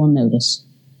then they will notice.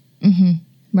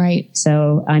 Mm-hmm. Right.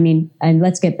 So, I mean, and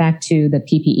let's get back to the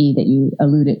PPE that you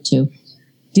alluded to.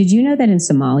 Did you know that in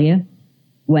Somalia,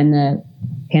 when the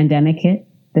pandemic hit,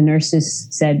 the nurses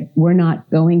said, we're not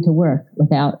going to work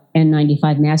without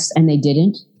N95 masks, and they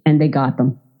didn't, and they got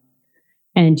them.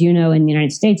 And in the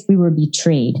United States, we were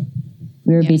betrayed.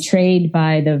 We were betrayed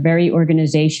by the very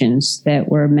organizations that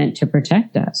were meant to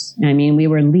protect us. I mean, we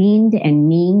were leaned and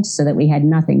meaned so that we had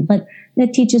nothing. But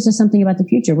that teaches us something about the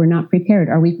future. We're not prepared.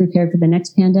 Are we prepared for the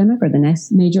next pandemic or the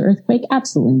next major earthquake?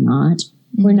 Absolutely not.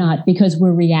 Mm-hmm. We're not, because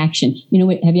we're reaction.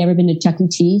 Have you ever been to Chuck E.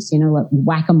 Cheese?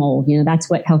 Whack-a-mole. That's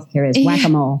what healthcare is.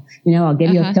 Whack-a-mole. I'll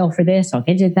give you a pill for this. I'll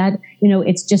give you that.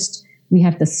 It's just, we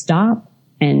have to stop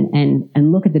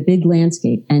and look at the big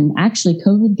landscape. And actually,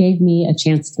 COVID gave me a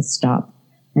chance to stop.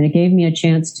 And it gave me a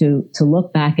chance to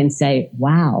look back and say,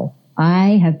 wow,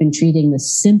 I have been treating the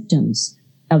symptoms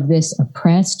of this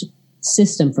oppressed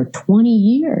system for 20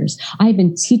 years. I've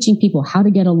been teaching people how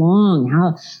to get along,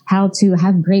 how to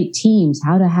have great teams,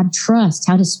 how to have trust,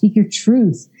 how to speak your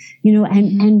truth,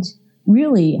 and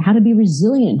really how to be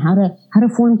resilient, how to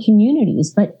form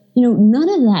communities. But, none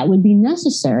of that would be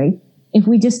necessary if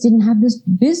we just didn't have this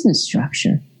business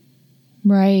structure.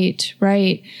 Right.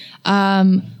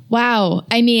 Wow.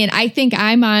 I mean, I think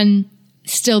I'm on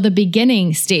still the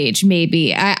beginning stage,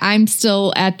 maybe. I'm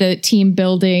still at the team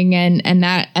building and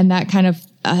that kind of,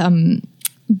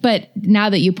 but now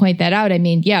that you point that out, I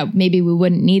mean, yeah, maybe we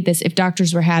wouldn't need this if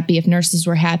doctors were happy, if nurses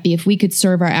were happy, if we could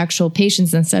serve our actual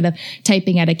patients instead of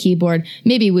typing at a keyboard,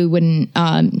 maybe we wouldn't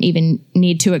even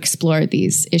need to explore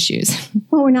these issues.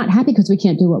 Well, we're not happy because we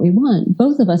can't do what we want.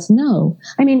 Both of us know.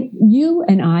 I mean, you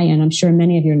and I, and I'm sure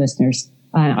many of your listeners,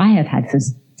 I have had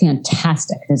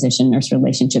fantastic physician-nurse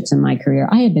relationships in my career.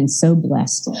 I have been so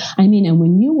blessed. I mean, and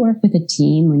when you work with a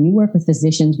team, when you work with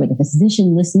physicians, where the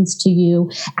physician listens to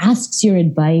you, asks your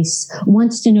advice,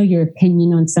 wants to know your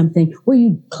opinion on something, where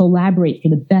you collaborate for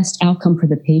the best outcome for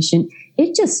the patient,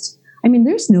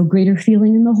 there's no greater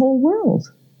feeling in the whole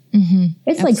world. Mm-hmm.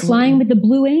 It's Absolutely. Like flying with the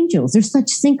Blue Angels. There's such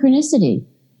synchronicity.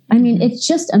 I mean, it's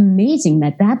just amazing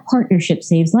that partnership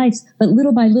saves lives. But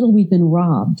little by little, we've been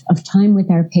robbed of time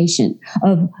with our patient,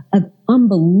 of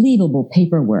unbelievable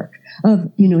paperwork,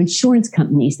 of, insurance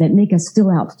companies that make us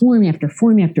fill out form after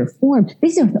form after form.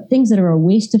 These are things that are a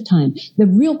waste of time. The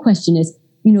real question is,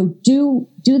 do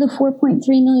the 4.3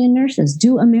 million nurses,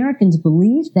 do Americans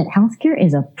believe that healthcare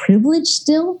is a privilege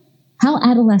still? How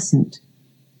adolescent?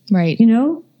 Right.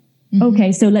 Mm-hmm.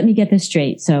 Okay, so let me get this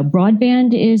straight. So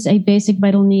broadband is a basic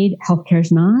vital need. Healthcare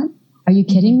is not. Are you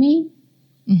kidding me?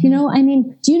 Mm-hmm.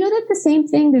 Do you know that the same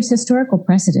thing, there's historical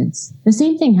precedents. The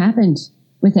same thing happened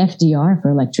with FDR for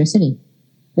electricity.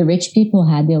 The rich people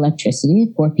had the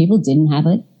electricity. Poor people didn't have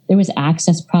it. There was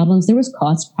access problems. There was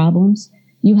cost problems.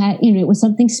 It was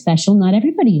something special. Not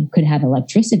everybody could have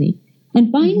electricity.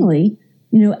 And finally,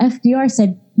 FDR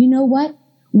said, you know what?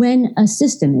 When a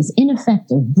system is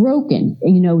ineffective, broken,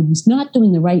 it's not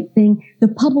doing the right thing, the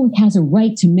public has a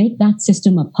right to make that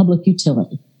system a public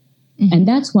utility. Mm-hmm. And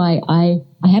that's why I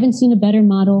haven't seen a better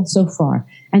model so far.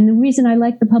 And the reason I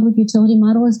like the public utility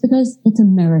model is because it's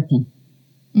American.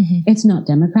 Mm-hmm. It's not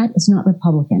Democrat. It's not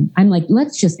Republican. I'm like,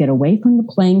 let's just get away from the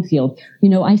playing field.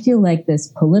 I feel like this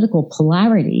political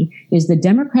polarity is the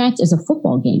Democrats is a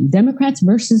football game. Democrats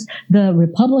versus the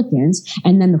Republicans.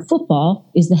 And then the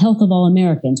football is the health of all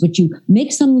Americans, which you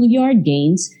make some yard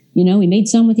gains. We made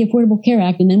some with the Affordable Care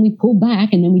Act, and then we pulled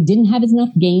back, and then we didn't have enough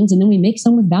gains, and then we make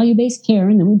some with value-based care,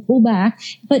 and then we pull back.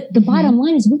 But the bottom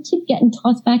line is we keep getting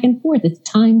tossed back and forth. It's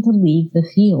time to leave the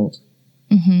field.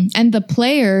 Mm-hmm. And the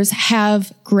players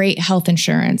have great health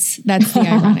insurance. That's the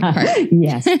ironic part.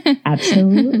 Yes,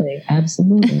 absolutely.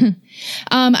 Absolutely.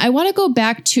 I want to go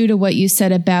back to what you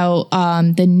said about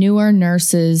the newer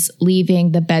nurses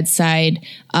leaving the bedside.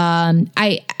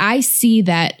 I see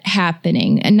that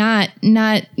happening, and not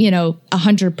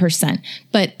 100%,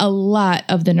 but a lot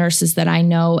of the nurses that I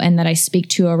know and that I speak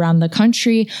to around the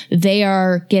country, they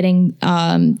are getting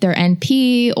their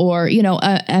NP or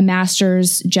a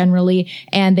master's generally,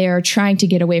 and they are trying to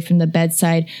get away from the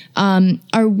bedside.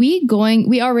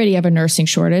 We already have a nursing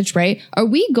shortage, right? Are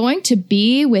we going to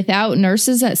be without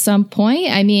nurses at some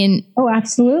point? I mean, oh,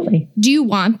 absolutely. Do you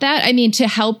want that? I mean, to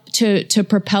help to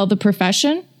propel the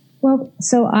profession? Well,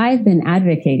 so I've been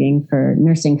advocating for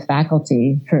nursing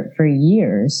faculty for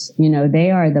years.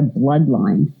 They are the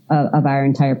bloodline of our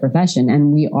entire profession,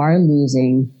 and we are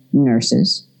losing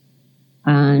nurses.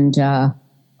 And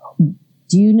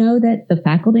do you know that the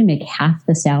faculty make half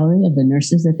the salary of the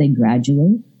nurses that they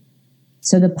graduate?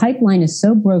 So the pipeline is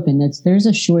so broken that there's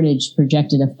a shortage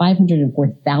projected of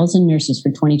 504,000 nurses for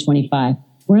 2025.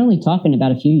 We're only talking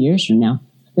about a few years from now.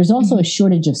 There's also a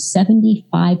shortage of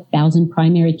 75,000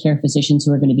 primary care physicians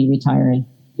who are going to be retiring.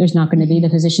 There's not going to be the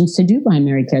physicians to do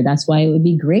primary care. That's why it would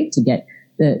be great to get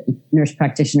the nurse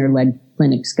practitioner-led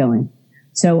clinics going.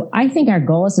 So I think our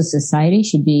goal as a society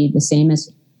should be the same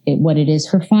as what it is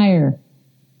for fire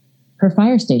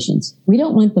stations. We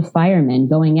don't want the firemen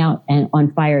going out and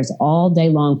on fires all day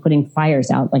long, putting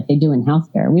fires out like they do in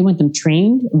healthcare. We want them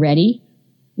trained, ready.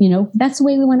 That's the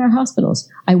way we want our hospitals.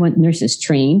 I want nurses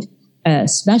trained,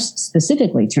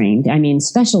 specifically trained. I mean,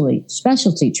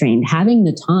 specialty trained, having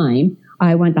the time.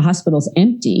 I want the hospitals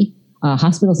empty.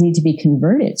 Hospitals need to be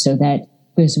converted so that,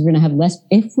 because we're going to have less,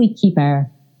 if we keep our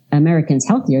Americans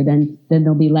healthier, then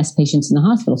there'll be less patients in the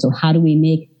hospital. So how do we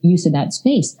make use of that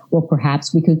space? Well,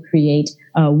 perhaps we could create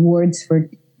wards for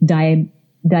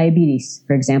diabetes,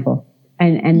 for example.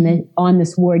 And then on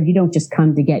this ward, you don't just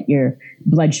come to get your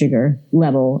blood sugar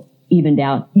level evened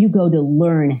out. You go to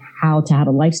learn how to have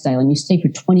a lifestyle, and you stay for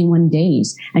 21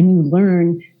 days, and you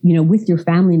learn, with your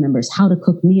family members how to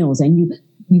cook meals, and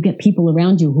you get people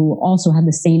around you who also have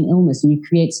the same illness, and you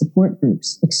create support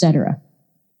groups, etc.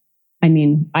 I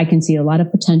mean, I can see a lot of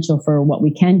potential for what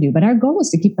we can do, but our goal is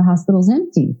to keep the hospitals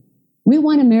empty. We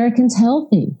want Americans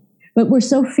healthy, but we're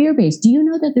so fear-based. Do you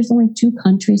know that there's only 2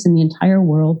 countries in the entire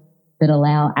world that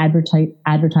allow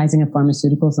advertising of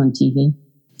pharmaceuticals on TV?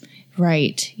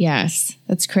 Right. Yes.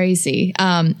 That's crazy.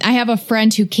 I have a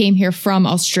friend who came here from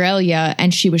Australia,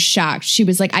 and she was shocked. She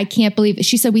was like, I can't believe it.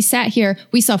 She said, we sat here,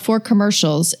 we saw 4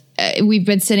 commercials. We've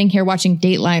been sitting here watching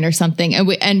Dateline or something,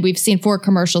 and we've seen 4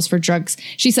 commercials for drugs.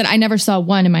 She said, I never saw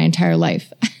one in my entire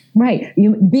life. Right.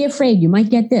 You be afraid. You might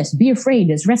get this. Be afraid.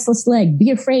 There's restless leg.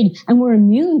 Be afraid. And we're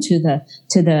immune to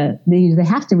they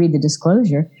have to read the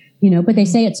disclosure. But they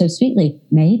say it so sweetly,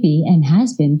 may be and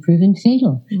has been proven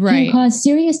fatal. Right. Can cause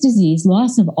serious disease,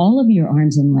 loss of all of your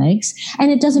arms and legs.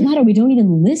 And it doesn't matter. We don't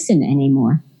even listen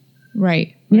anymore.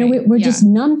 Right. We're just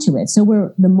numb to it.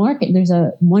 So there's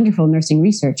a wonderful nursing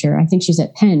researcher, I think she's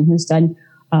at Penn, who's done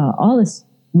all this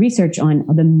research on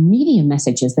the media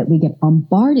messages that we get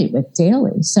bombarded with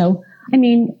daily. So, I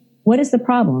mean, what is the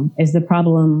problem? Is the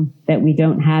problem that we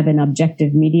don't have an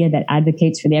objective media that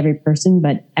advocates for the every person,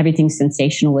 but everything's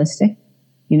sensationalistic?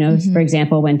 For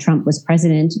example, when Trump was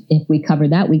president, if we cover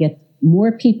that, we get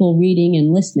more people reading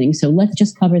and listening. So let's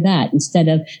just cover that instead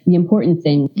of the important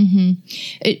thing.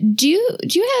 Mm-hmm. Do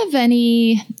you have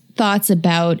any thoughts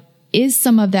about, is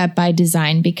some of that by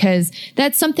design? Because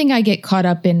that's something I get caught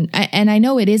up in. And I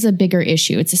know it is a bigger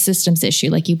issue. It's a systems issue,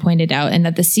 like you pointed out, and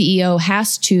that the CEO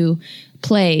has to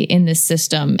play in this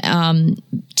system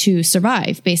to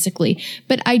survive, basically.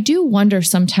 But I do wonder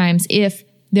sometimes if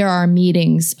there are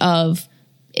meetings of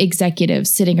executives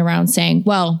sitting around saying,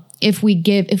 well, if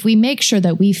we make sure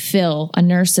that we fill a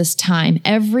nurse's time,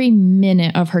 every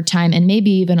minute of her time, and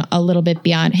maybe even a little bit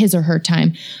beyond his or her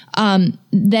time,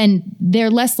 then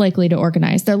they're less likely to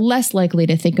organize. They're less likely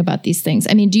to think about these things.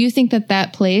 I mean, do you think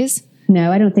that plays?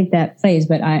 No, I don't think that plays,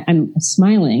 but I'm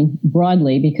smiling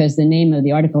broadly because the name of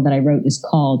the article that I wrote is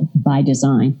called By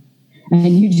Design.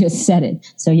 And you just said it.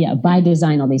 So yeah, by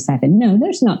design, all these happen. No,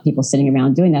 there's not people sitting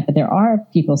around doing that, but there are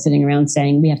people sitting around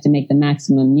saying we have to make the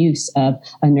maximum use of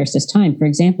a nurse's time. For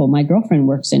example, my girlfriend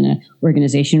works in an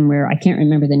organization where I can't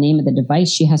remember the name of the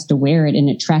device. She has to wear it and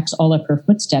it tracks all of her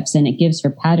footsteps and it gives her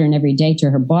pattern every day to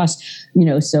her boss,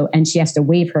 and she has to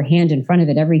wave her hand in front of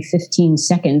it every 15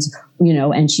 seconds,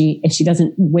 and if she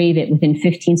doesn't wave it within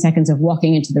 15 seconds of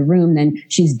walking into the room, then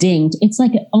she's dinged. It's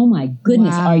like, oh my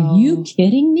goodness, Are you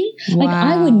kidding me? Like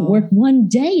I wouldn't work one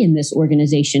day in this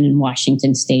organization in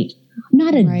Washington State.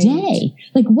 Not a day.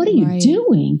 Like, what are you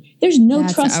doing? There's no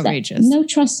trust. Outrageous. No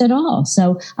trust at all.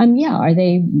 So, are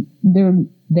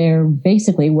they're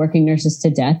basically working nurses to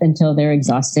death until they're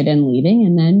exhausted and leaving.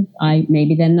 And then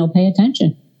then they'll pay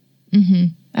attention. Mm-hmm.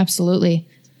 Absolutely.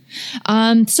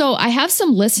 So I have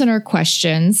some listener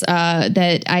questions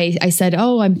that I said,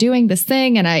 I'm doing this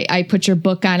thing. And I put your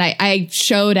book on. I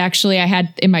showed, actually, I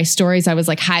had in my stories, I was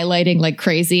like highlighting like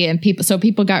crazy and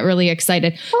people got really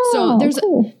excited. So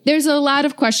there's a lot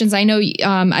of questions. I know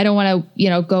I don't want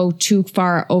to, go too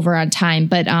far over on time,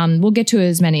 but we'll get to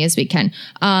as many as we can.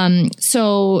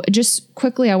 So just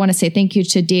quickly, I want to say thank you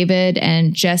to David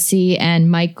and Jesse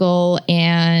and Michael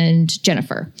and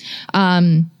Jennifer.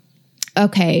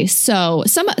 Okay, so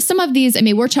some of these,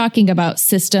 we're talking about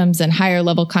systems and higher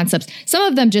level concepts. Some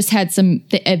of them just had some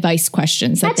advice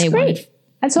questions that they wanted.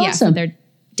 That's awesome. For their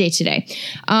day to day.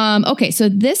 Okay, so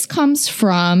this comes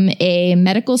from a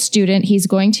medical student. He's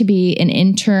going to be an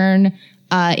intern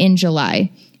in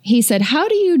July. He said, how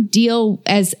do you deal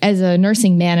as a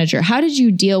nursing manager? How did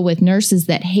you deal with nurses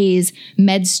that haze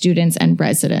med students and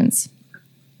residents?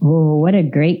 Oh, what a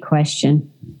great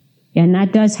question. And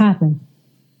that does happen.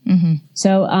 Mm-hmm.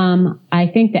 So I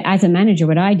think that as a manager,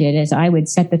 what I did is I would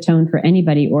set the tone for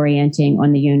anybody orienting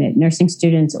on the unit, nursing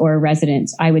students or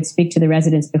residents. I would speak to the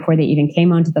residents before they even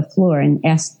came onto the floor and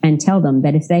ask and tell them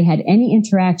that if they had any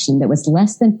interaction that was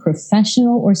less than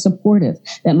professional or supportive,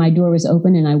 that my door was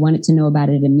open and I wanted to know about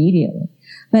it immediately.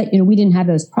 But, we didn't have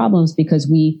those problems because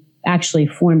we actually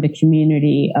formed a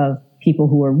community of people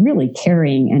who were really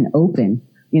caring and open,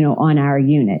 on our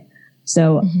unit.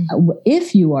 So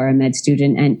if you are a med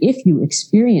student and if you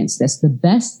experience this, the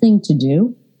best thing to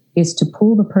do is to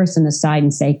pull the person aside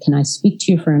and say, can I speak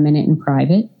to you for a minute in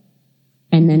private?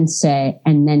 And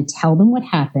then tell them what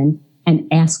happened and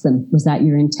ask them, was that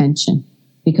your intention?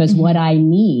 Because what I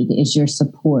need is your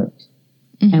support.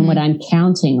 And what I'm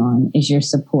counting on is your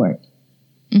support.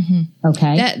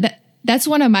 Okay. That's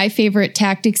one of my favorite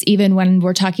tactics, even when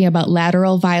we're talking about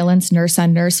lateral violence, nurse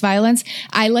on nurse violence.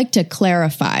 I like to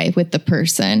clarify with the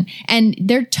person and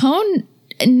their tone.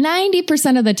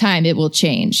 90% of the time it will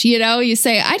change. You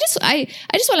say, I just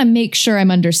want to make sure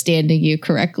I'm understanding you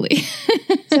correctly.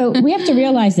 So we have to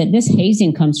realize that this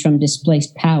hazing comes from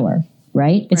displaced power,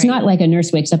 right? It's not like a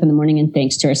nurse wakes up in the morning and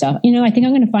thinks to herself, I think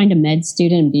I'm going to find a med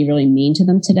student and be really mean to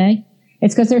them today.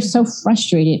 It's because they're so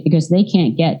frustrated because they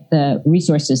can't get the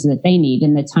resources that they need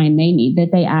and the time they need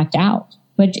that they act out.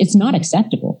 But it's not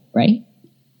acceptable, right?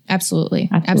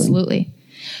 Absolutely.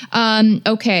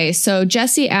 Okay, so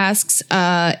Jesse asks,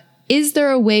 is there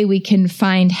a way we can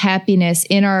find happiness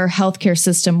in our healthcare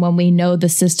system when we know the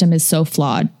system is so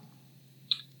flawed?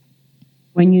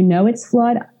 When you know it's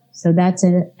flawed? So that's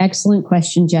an excellent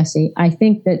question, Jesse. I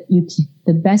think that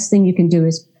the best thing you can do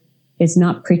is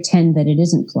not pretend that it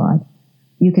isn't flawed.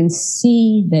 You can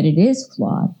see that it is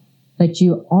flawed, but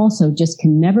you also just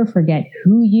can never forget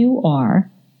who you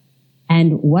are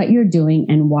and what you're doing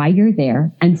and why you're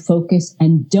there, and focus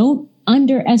and don't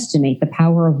underestimate the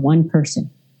power of one person.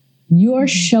 You're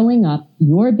showing up,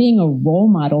 you're being a role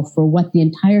model for what the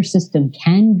entire system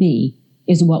can be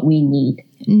is what we need.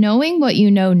 Knowing what you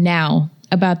know now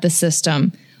about the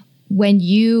system, when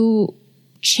you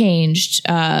changed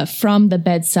from the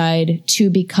bedside to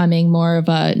becoming more of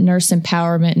a nurse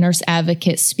empowerment, nurse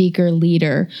advocate, speaker,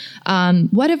 leader,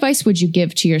 what advice would you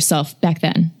give to yourself back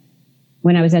then?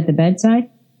 When I was at the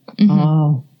bedside?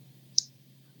 Oh,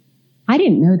 I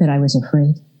didn't know that I was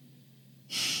afraid.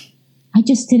 I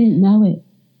just didn't know it.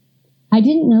 I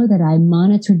didn't know that I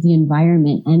monitored the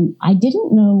environment, and I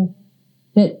didn't know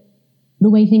that the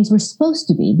way things were supposed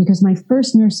to be, because my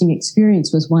first nursing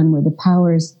experience was one where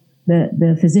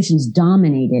the physicians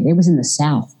dominated. It was in the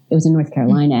South. It was in North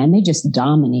Carolina, and they just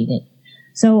dominated.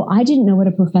 So I didn't know what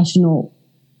a professional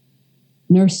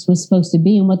nurse was supposed to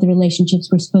be and what the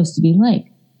relationships were supposed to be like.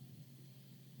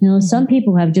 You know, some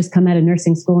people have just come out of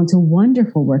nursing school into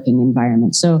wonderful working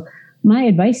environments. So my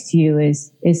advice to you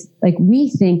is like,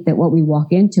 we think that what we walk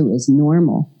into is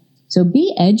normal. So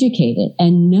be educated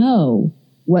and know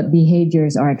what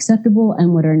behaviors are acceptable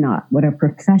and what are not, what are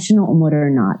professional and what are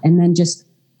not. And then just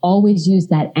always use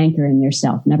that anchor in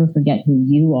yourself. Never forget who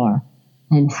you are.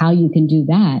 And how you can do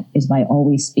that is by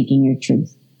always speaking your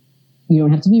truth. You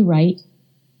don't have to be right,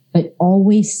 but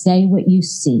always say what you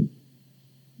see.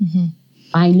 Mm-hmm.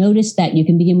 I noticed that you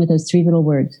can begin with those 3 little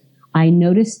words. I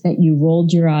noticed that you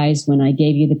rolled your eyes when I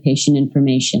gave you the patient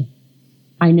information.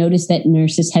 I noticed that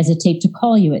nurses hesitate to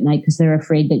call you at night because they're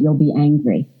afraid that you'll be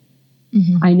angry.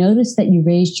 Mm-hmm. I noticed that you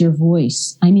raised your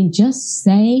voice. I mean, just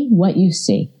say what you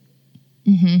see.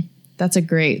 Mm-hmm. That's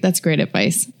great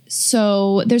advice.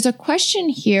 So there's a question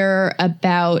here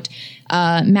about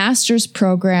master's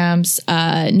programs,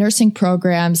 nursing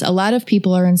programs. A lot of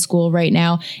people are in school right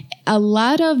now. A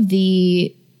lot of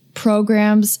the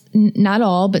programs, not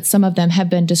all, but some of them have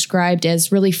been described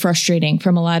as really frustrating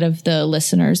from a lot of the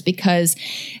listeners because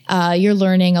you're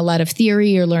learning a lot of theory,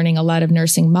 you're learning a lot of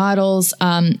nursing models,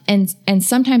 and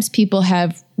sometimes people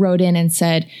have wrote in and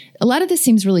said, a lot of this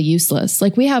seems really useless.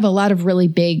 Like we have a lot of really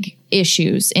big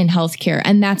issues in healthcare,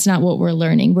 and that's not what we're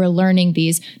learning. We're learning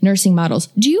these nursing models.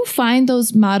 Do you find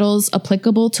those models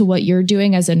applicable to what you're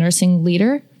doing as a nursing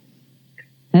leader?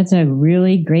 That's a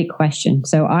really great question.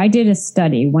 So I did a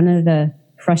study. One of the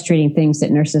frustrating things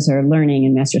that nurses are learning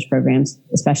in master's programs,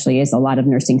 especially, is a lot of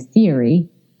nursing theory,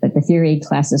 but the theory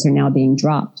classes are now being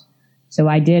dropped. So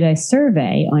I did a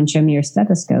survey on Show Me Your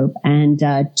Stethoscope, and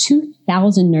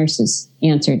 2,000 nurses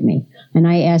answered me. And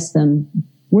I asked them,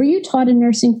 were you taught in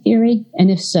nursing theory?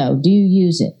 And if so, do you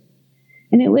use it?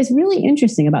 And it was really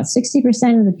interesting. About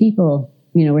 60% of the people,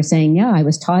 were saying, yeah, I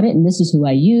was taught it, and this is who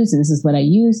I use, and this is what I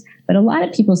use. But a lot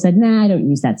of people said, nah, I don't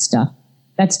use that stuff.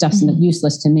 That stuff's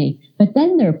useless to me. But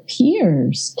then their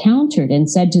peers countered and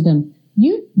said to them,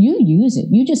 you use it.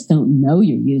 You just don't know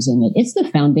you're using it. It's the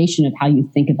foundation of how you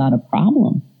think about a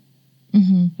problem.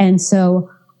 Mm-hmm. And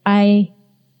so I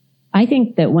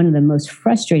think that one of the most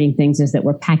frustrating things is that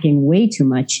we're packing way too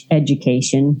much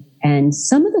education, and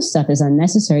some of the stuff is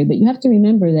unnecessary, but you have to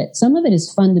remember that some of it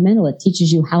is fundamental. It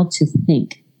teaches you how to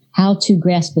think, how to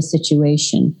grasp a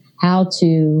situation,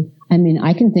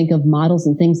 I can think of models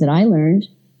and things that I learned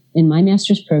in my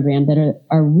master's program that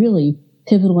are really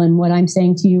pivotal in what I'm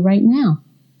saying to you right now.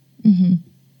 Mm-hmm.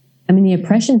 I mean, the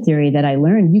oppression theory that I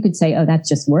learned, you could say, oh, that's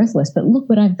just worthless. But look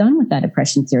what I've done with that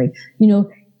oppression theory.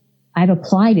 I've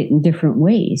applied it in different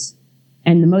ways.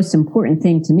 And the most important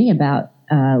thing to me about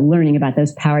learning about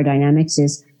those power dynamics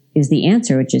is the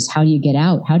answer, which is how do you get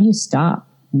out? How do you stop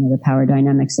the power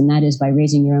dynamics? And that is by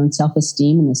raising your own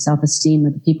self-esteem and the self-esteem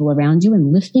of the people around you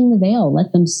and lifting the veil.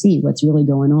 Let them see what's really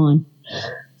going on.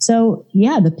 So,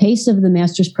 yeah, the pace of the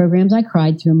master's programs, I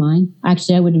cried through mine.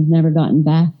 Actually, I would have never gotten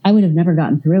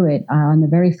through it. On the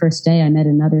very first day, I met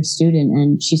another student,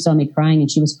 and she saw me crying, and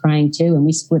she was crying too, and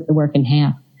we split the work in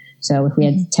half. So if we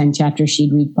had 10 chapters,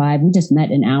 she'd read 5. We just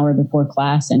met an hour before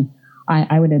class, and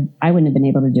I wouldn't have been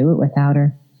able to do it without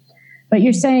her. But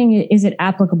you're saying, is it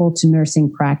applicable to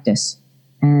nursing practice?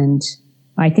 And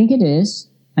I think it is,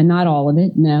 and not all of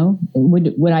it. No.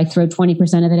 Would I throw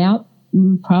 20% of it out?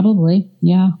 Probably.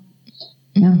 Yeah.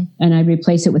 Mm-hmm. Yeah. And I'd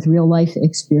replace it with real life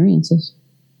experiences.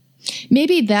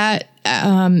 Maybe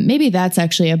that's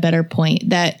actually a better point.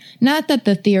 That not that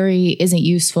the theory isn't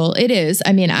useful. It is.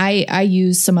 I mean, I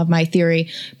use some of my theory,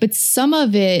 but some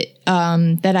of it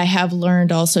that I have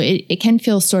learned also, it can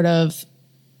feel sort of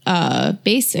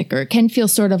basic, or it can feel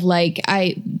sort of like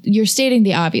you're stating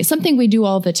the obvious, something we do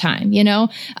all the time,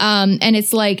 and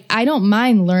it's like, I don't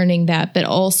mind learning that, but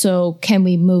also, can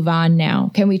we move on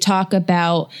now? Can we talk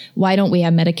about why don't we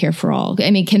have Medicare for all? I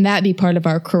mean, can that be part of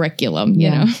our curriculum? You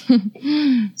know?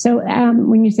 So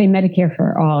when you say Medicare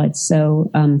for all, it's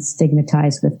so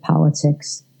stigmatized with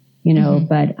politics,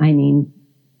 but I mean,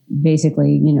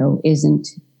 basically, isn't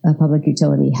a public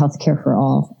utility healthcare for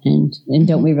all, and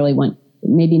don't we really want?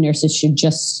 Maybe nurses should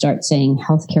just start saying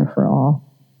healthcare for all.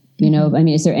 I mean,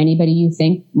 is there anybody you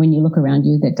think, when you look around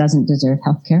you, that doesn't deserve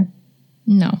healthcare?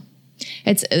 No,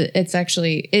 it's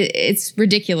actually, it's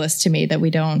ridiculous to me that we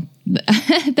don't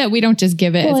just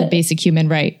give it as a basic human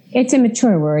right. It's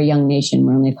immature. We're a young nation.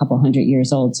 We're only a couple 100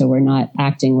 years old. So we're not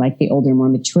acting like the older, more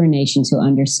mature nations who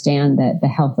understand that the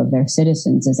health of their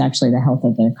citizens is actually the health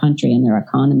of their country and their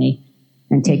economy,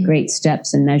 and take great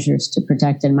steps and measures to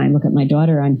protect it. And I look at my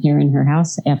daughter, I'm here in her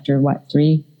house after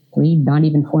 3 3, not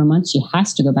even 4 months, she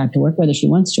has to go back to work, whether she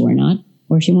wants to or not,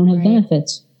 or she won't have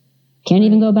benefits. Can't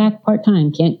even go back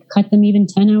part-time. Can't cut them even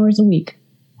 10 hours a week.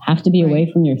 Have to be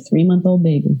away from your 3-month-old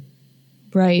baby.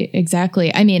 Right,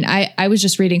 exactly. I mean, I was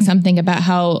just reading something about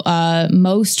how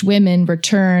most women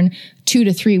return 2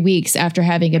 to 3 weeks after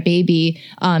having a baby,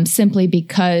 simply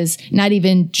because not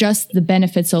even just the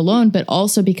benefits alone, but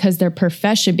also because their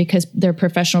profession, because their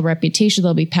professional reputation,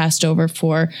 they'll be passed over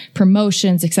for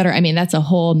promotions, et cetera. I mean, that's a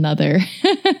whole nother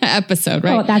episode,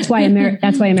 right? Well, that's why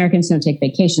Americans don't take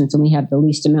vacations, and we have the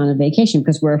least amount of vacation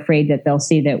because we're afraid that they'll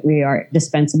see that we are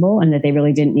dispensable and that they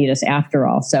really didn't need us after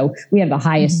all. So we have the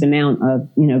highest amount of,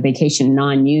 vacation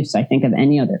non-use, I think, of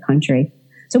any other country.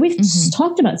 So we've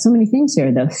talked about so many things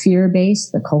here, the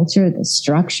fear-based, the culture, the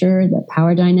structure, the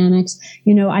power dynamics.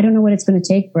 I don't know what it's going to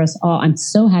take for us all. I'm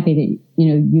so happy that,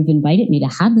 you've invited me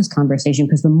to have this conversation,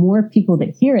 because the more people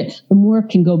that hear it, the more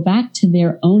can go back to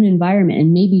their own environment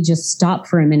and maybe just stop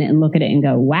for a minute and look at it and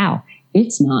go, wow,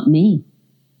 it's not me.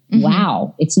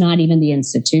 Wow. It's not even the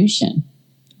institution.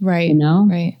 Right.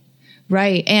 Right.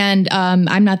 Right. And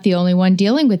I'm not the only one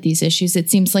dealing with these issues. It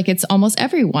seems like it's almost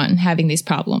everyone having these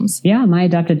problems. Yeah. My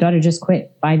adopted daughter just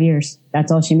quit 5 years. That's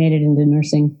all she made it into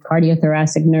nursing.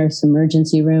 Cardiothoracic nurse,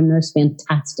 emergency room nurse,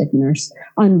 fantastic nurse.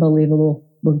 Unbelievable.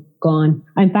 We're gone.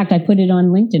 In fact, I put it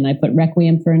on LinkedIn. I put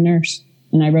Requiem for a Nurse,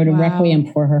 and I wrote a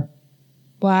Requiem for her.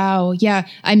 Wow. Yeah.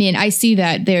 I mean, I see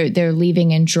that they're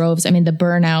leaving in droves. I mean, the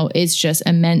burnout is just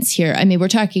immense here. I mean, we're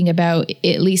talking about,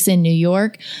 at least in New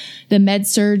York, the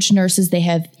med-surg nurses, they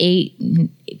have 8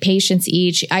 patients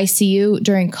each. ICU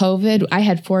during COVID, I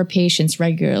had 4 patients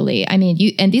regularly. I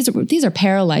mean, and these are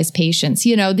paralyzed patients.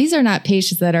 These are not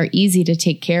patients that are easy to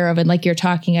take care of. And like you're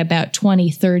talking about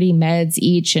 20, 30 meds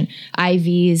each, and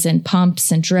IVs and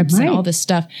pumps and drips and all this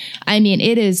stuff. I mean,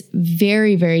 it is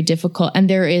very, very difficult, and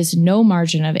there is no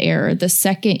margin of error. The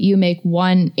second you make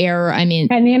one error, I mean,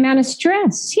 and the amount of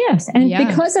stress. Yes. And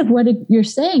because of what you're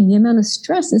saying, the amount of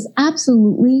stress is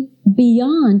absolutely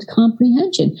beyond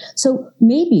comprehension. So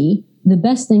maybe the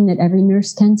best thing that every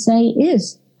nurse can say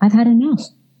is, I've had enough.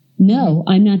 No,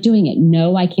 I'm not doing it.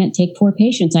 No, I can't take 4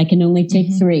 patients. I can only take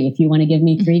 3. If you want to give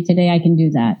me 3 today, I can do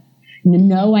that.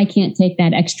 No, I can't take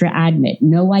that extra admit.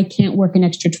 No, I can't work an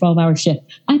extra 12-hour shift.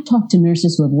 I've talked to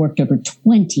nurses who have worked over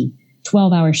 20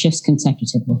 12-hour shifts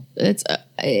consecutively.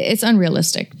 It's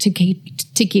unrealistic to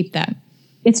keep that.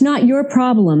 It's not your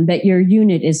problem that your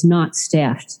unit is not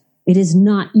staffed. It is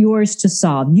not yours to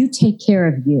solve. You take care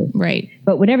of you. Right.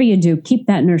 But whatever you do, keep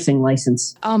that nursing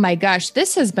license. Oh my gosh,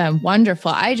 this has been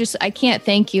wonderful. I can't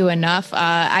thank you enough.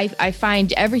 I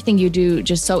find everything you do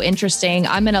just so interesting.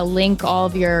 I'm going to link all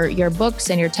of your books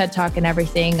and your TED Talk and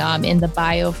everything in the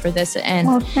bio for this.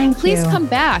 And please come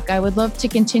back. I would love to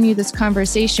continue this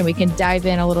conversation. We can dive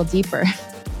in a little deeper.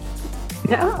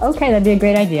 Oh, okay, that'd be a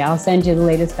great idea. I'll send you the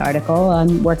latest article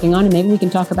I'm working on, and maybe we can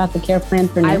talk about the care plan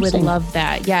for nursing. I would love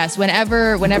that. Yes,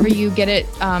 whenever you get it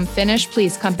finished,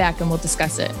 please come back and we'll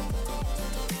discuss it.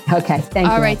 Okay, thank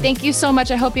you. All right, thank you so much.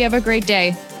 I hope you have a great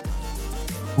day.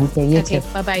 Okay, you too.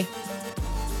 Bye-bye.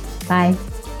 Bye.